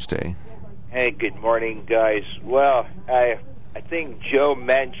Phones Tuesday. Hey, good morning, guys. Well, I think Joe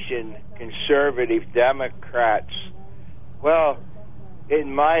mentioned conservative Democrats. Well,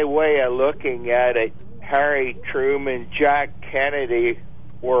 in my way of looking at it, Harry Truman, Jack Kennedy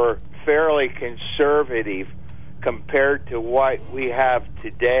were fairly conservative compared to what we have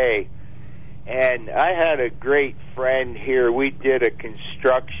today. And I had a great friend here. We did a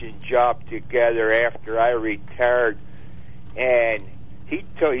construction job together after I retired, and he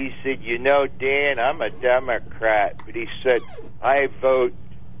said, you know, Dan, I'm a Democrat, but he said, I vote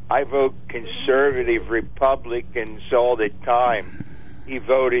conservative Republicans all the time. He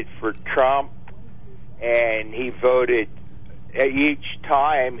voted for Trump, and he voted each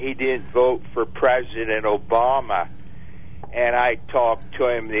time he didn't vote for President Obama. And I talked to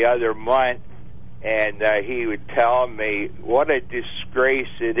him the other month, and he would tell me what a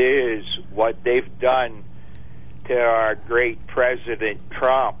disgrace it is what they've done to our great President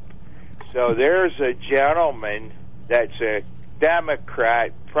Trump. So there's a gentleman that's a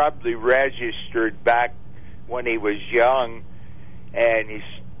Democrat, probably registered back when he was young, and he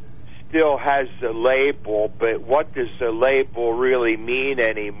still has the label, but what does the label really mean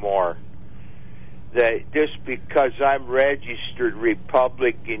anymore? That just because I'm registered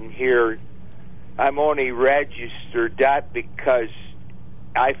Republican here, I'm only registered that because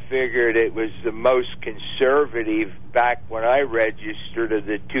I figured it was the most conservative back when I registered of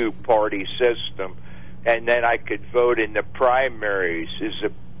the two-party system, and then I could vote in the primaries is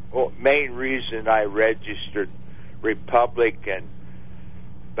the main reason I registered Republican.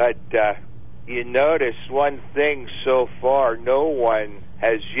 But you notice one thing so far, no one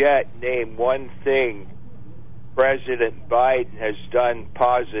has yet named one thing President Biden has done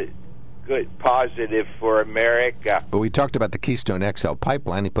positive for America. But we talked about the Keystone XL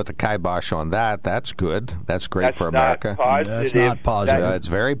pipeline. He put the kibosh on that. That's good. That's great for America. That's not positive. It's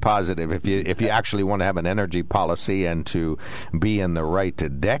very positive if you actually want to have an energy policy and to be in the right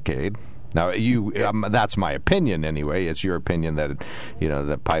decade. Now, that's my opinion anyway. It's your opinion that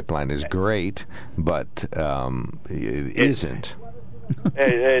the pipeline is great, but it isn't.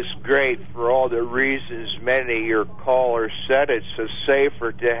 It's great for all the reasons many of your callers said. It's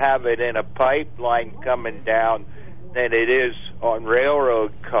safer to have it in a pipeline coming down than it is on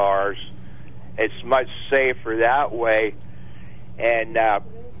railroad cars. It's much safer that way, and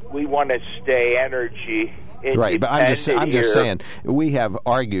we want to stay energy independent. Right, but I'm just saying, we have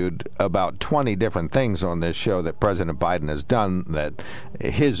argued about 20 different things on this show that President Biden has done that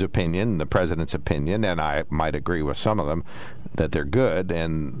his opinion, the president's opinion, and I might agree with some of them, that they're good,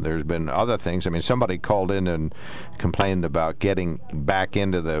 and there's been other things. I mean, somebody called in and complained about getting back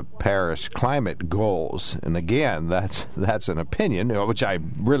into the Paris climate goals, and again, that's an opinion, which I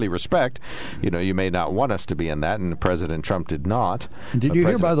really respect. You may not want us to be in that, and President Trump did not. Did you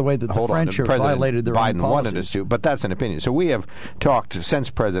hear, by the way, that the French have violated their own policies? Wanted us to, but that's an opinion. So we have talked since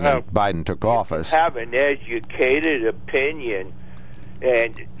President Biden took office. Have an educated opinion,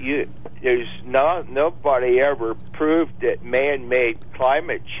 and there's nobody ever proved that man-made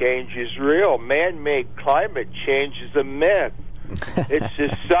climate change is real. Man-made climate change is a myth. It's the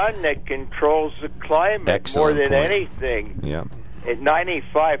sun that controls the climate more than anything. Yeah. And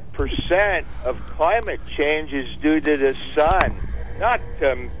 95% of climate change is due to the sun, not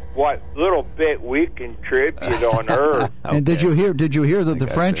what little bit we contribute on Earth. Okay. And did you hear that the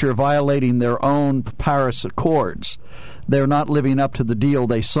French are violating their own Paris Accords? They're not living up to the deal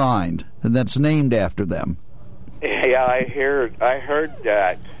they signed, and that's named after them. Yeah, I heard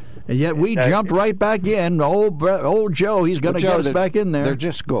that. And yet we jumped right back in. Old Joe, he's going to get us back in there. They're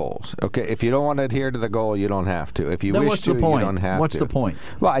just goals. Okay, if you don't want to adhere to the goal, you don't have to. If you then wish what's to, the point? you don't have what's to. the point?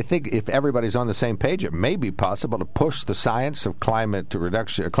 Well, I think if everybody's on the same page, it may be possible to push the science of climate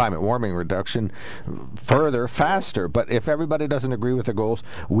warming reduction further, faster. But if everybody doesn't agree with the goals,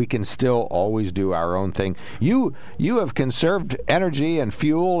 we can still always do our own thing. You have conserved energy and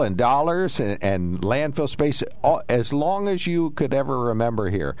fuel and dollars and landfill space as long as you could ever remember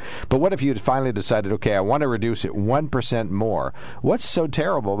here. But what if you had finally decided, okay, I want to reduce it 1% more? What's so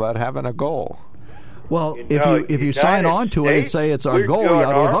terrible about having a goal? Well, if you sign on to it and say it's our goal, you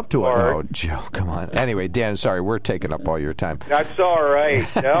ought to live up to it. Oh, Joe, come on. Anyway, Dan, sorry, we're taking up all your time. That's all right.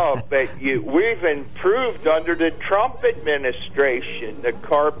 No, but we've improved under the Trump administration the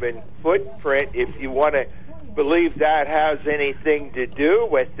carbon footprint, if you want to believe that has anything to do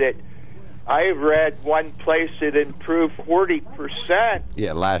with it. I read one place it improved 40%.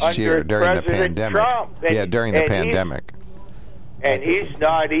 Yeah, last year during the pandemic. Trump. During the pandemic.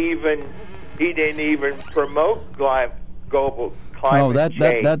 He didn't even promote global climate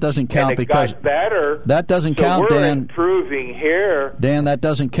change. That doesn't count because better. That doesn't count, we're Dan. Improving here, Dan. That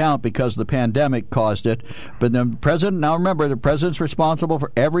doesn't count because the pandemic caused it. But the president. Now remember, the president's responsible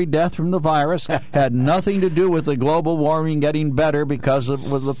for every death from the virus. Had nothing to do with the global warming getting better because of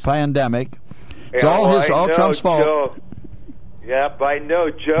the pandemic. It's all Trump's fault. Joe. Yep, I know,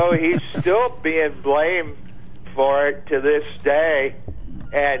 Joe. He's still being blamed for it to this day,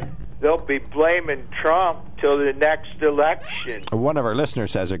 and they'll be blaming Trump till the next election. One of our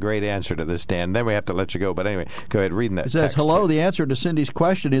listeners has a great answer to this, Dan. Then we have to let you go. But anyway, go ahead, reading that text. It says, hello, the answer to Cindy's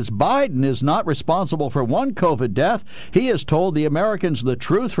question is Biden is not responsible for one COVID death. He has told the Americans the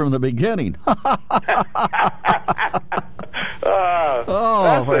truth from the beginning.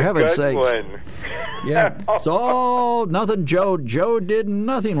 Oh, for heaven's sakes. One. Yeah, it's all nothing, Joe. Joe did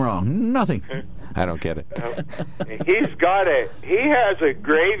nothing wrong. Nothing. I don't get it. He's got it. He has a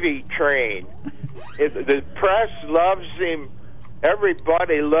gravy train. The press loves him.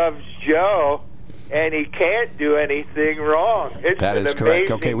 Everybody loves Joe, and he can't do anything wrong. That is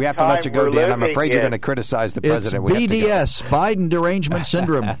correct. Okay, we have to let you go, Dan. I'm afraid you're going to criticize the president. It's BDS, Biden derangement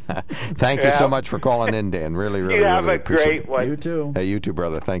syndrome. Thank you so much for calling in, Dan. Really, really, you have really a great one. You too. Hey, you too,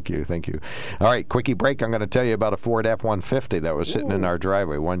 brother. Thank you. All right, quickie break. I'm going to tell you about a Ford F-150 that was sitting in our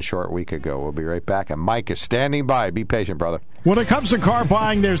driveway one short week ago. We'll be right back. And Mike is standing by. Be patient, brother. When it comes to car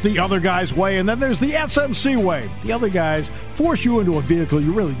buying, there's the other guy's way, and then there's the SMC way. The other guys force you into a vehicle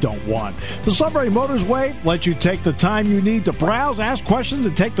you really don't want. The Sunbury Motors way lets you take the time you need to browse, ask questions,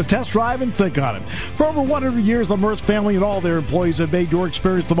 and take the test drive and think on it. For over 100 years, the Mertz family and all their employees have made your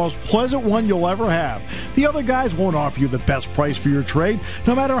experience the most pleasant one you'll ever have. The other guys won't offer you the best price for your trade,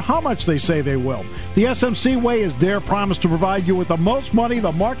 no matter how much they say they will. The SMC way is their promise to provide you with the most money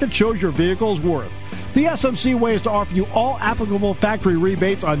the market shows your vehicle is worth. The SMC way is to offer you all applicable factory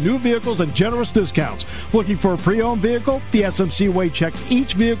rebates on new vehicles and generous discounts. Looking for a pre-owned vehicle? The SMC way checks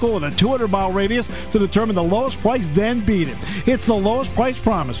each vehicle in a 200-mile radius to determine the lowest price, then beat it. It's the lowest price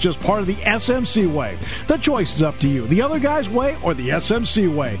promise, just part of the SMC way. The choice is up to you. The other guy's way or the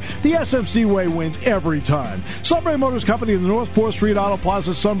SMC way. The SMC way wins every time. Sunbury Motors Company in the North 4th Street Auto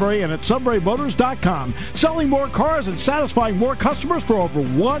Plaza, Sunbury, and at sunburymotors.com. Selling more cars and satisfying more customers for over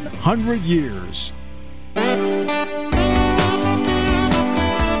 100 years.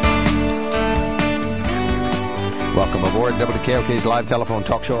 Welcome aboard WKOK's live telephone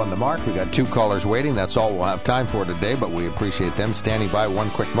talk show on the Mark. We got two callers waiting. That's all we'll have time for today, but we appreciate them standing by. One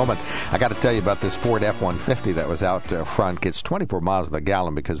quick moment. I got to tell you about this Ford F-150 that was out front. Gets 24 miles to the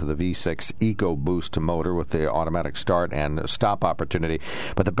gallon because of the V6 EcoBoost motor with the automatic start and stop opportunity.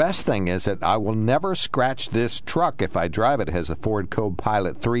 But the best thing is that I will never scratch this truck if I drive it. It has a Ford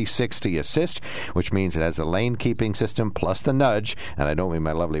Co-Pilot 360 assist, which means it has a lane keeping system plus the nudge. And I don't mean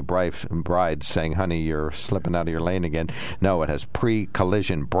my lovely bride saying, honey, you're slipping out of your lane again. No, it has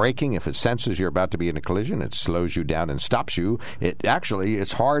pre-collision braking. If it senses you're about to be in a collision, it slows you down and stops you.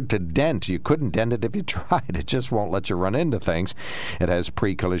 It's hard to dent. You couldn't dent it if you tried. It just won't let you run into things. It has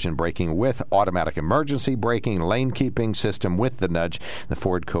pre-collision braking with automatic emergency braking, lane keeping system with the nudge, the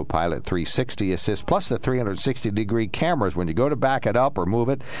Ford Co-Pilot 360 assist, plus the 360-degree cameras. When you go to back it up or move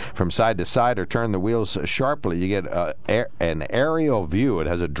it from side to side or turn the wheels sharply, you get an aerial view. It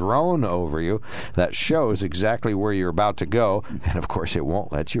has a drone over you that shows exactly exactly where you're about to go. And, of course, it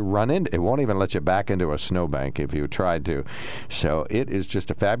won't let you run into it. Won't even let you back into a snowbank if you tried to. So it is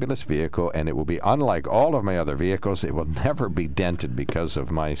just a fabulous vehicle, and it will be unlike all of my other vehicles. It will never be dented because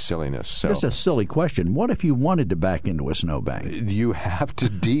of my silliness. So just a silly question. What if you wanted to back into a snowbank? You have to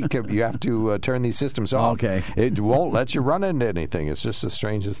you have to turn these systems off. Okay. It won't let you run into anything. It's just the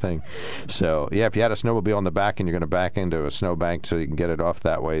strangest thing. So, yeah, if you had a snowmobile on the back and you're going to back into a snowbank so you can get it off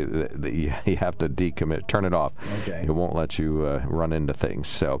that way, you have to decommit, turn it off. Okay. It won't let you run into things.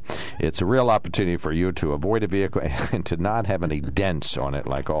 So it's a real opportunity for you to avoid a vehicle and to not have any dents on it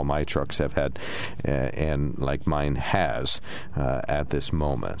like all my trucks have had and like mine has at this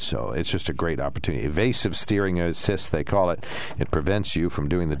moment. So it's just a great opportunity. Evasive steering assist, they call it. It prevents you from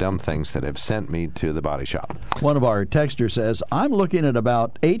doing the dumb things that have sent me to the body shop. One of our texters says, I'm looking at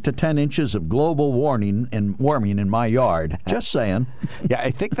about 8 to 10 inches of global warming in my yard. Just saying. Yeah,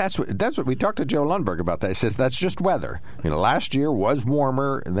 I think that's what we talked to Joe Lundberg about that. He says that's just weather. Last year was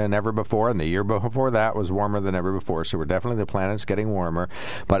warmer than ever before, and the year before that was warmer than ever before. So the planet's getting warmer.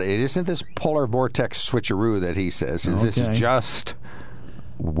 But it isn't this polar vortex switcheroo that he says. Okay. This is just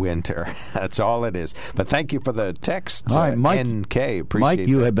winter. That's all it is. But thank you for the text. All right, Mike. NK, appreciate Mike,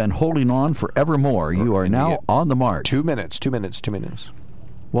 you that. have been holding on forevermore. You are now on the mark. 2 minutes.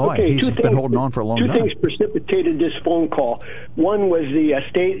 Why? Okay, He's been holding on for a long time. Two things precipitated this phone call. One was the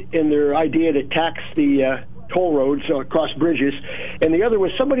state and their idea to tax the toll roads across bridges, and the other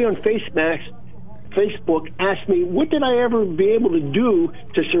was somebody on Facebook asked me, what did I ever be able to do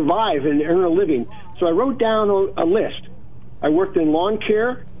to survive and earn a living? So I wrote down a list. I worked in lawn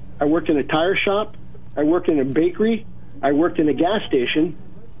care. I worked in a tire shop. I worked in a bakery. I worked in a gas station.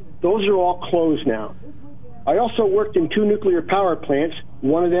 Those are all closed now. I also worked in 2 nuclear power plants.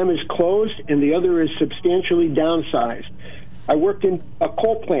 One of them is closed, and the other is substantially downsized. I worked in a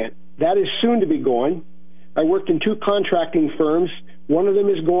coal plant. That is soon to be going. I worked in 2 contracting firms. One of them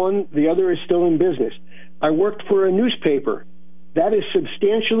is gone. The other is still in business. I worked for a newspaper. That is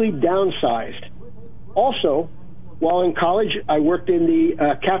substantially downsized. Also, while in college, I worked in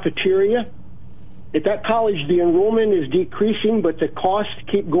the cafeteria. At that college, the enrollment is decreasing, but the costs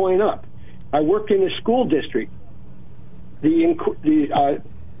keep going up. I work in a school district. The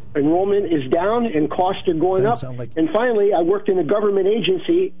enrollment is down and costs are going up. And finally, I worked in a government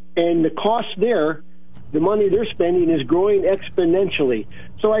agency, and the costs there, the money they're spending, is growing exponentially.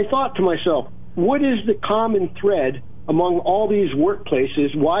 So I thought to myself, what is the common thread among all these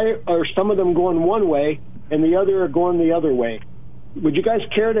workplaces? Why are some of them going one way and the other are going the other way? Would you guys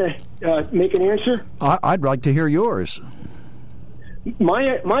care to make an answer? I'd like to hear yours.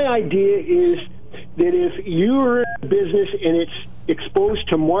 My idea is that if you're in a business and it's exposed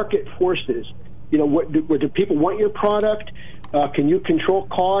to market forces, what do people want your product? Can you control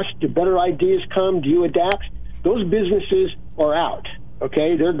cost? Do better ideas come? Do you adapt? Those businesses are out.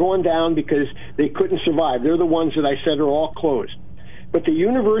 Okay, they're going down because they couldn't survive. They're the ones that I said are all closed. But the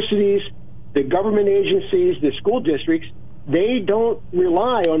universities, the government agencies, the school districts, they don't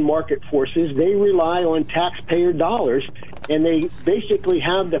rely on market forces. They rely on taxpayer dollars, and they basically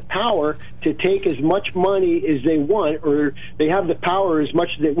have the power to take as much money as they want, or they have the power as much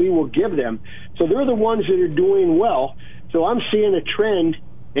that we will give them. So they're the ones that are doing well. So I'm seeing a trend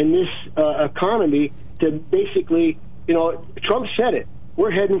in this economy to basically, Trump said it.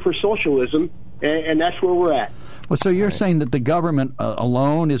 We're heading for socialism, and that's where we're at. Well, so you're saying that the government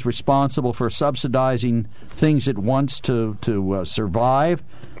alone is responsible for subsidizing things it wants to survive?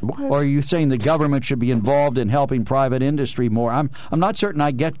 What? Or are you saying the government should be involved in helping private industry more? I'm not certain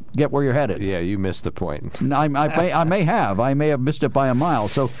I get where you're headed. Yeah, you missed the point. I may have missed it by a mile.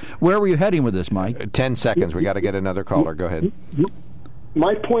 So where were you heading with this, Mike? 10 seconds. We got to get another caller. Go ahead.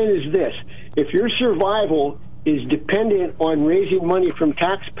 My point is this. If your survival is dependent on raising money from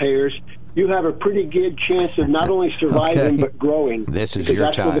taxpayers, you have a pretty good chance of not only surviving but growing. This is your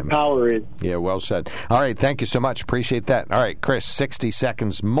that's time. Where the power is. Yeah, well said. All right, thank you so much. Appreciate that. All right, Chris, 60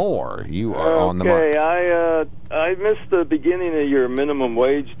 seconds more. You are on the mark. Okay, I missed the beginning of your minimum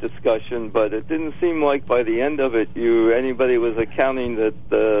wage discussion, but it didn't seem like by the end of it anybody was accounting that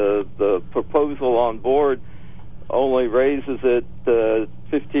the proposal on board only raises it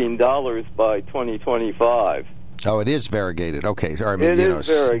 $15 by 2025. Oh, it is variegated. Okay, sorry. It is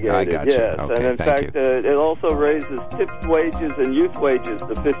variegated, I got you. yes. Okay, and in fact, it also raises tipped wages and youth wages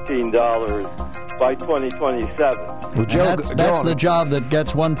to $15 by 2027. Well, Joe, that's the job that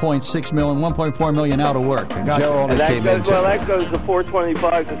gets 1.6 million, 1.4 million out of work. Gotcha. Joe only came in. That goes to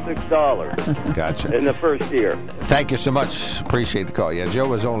 $4.25 to $6. Gotcha. In the first year. Thank you so much. Appreciate the call. Yeah, Joe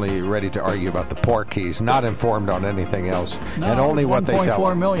was only ready to argue about the pork. He's not informed on anything else, and only what they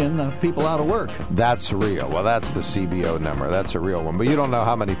tell him. 1.4 million people out of work. That's real. Well, that's the CBO number. That's a real one. But you don't know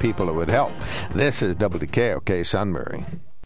how many people it would help. This is WKOK Sunbury.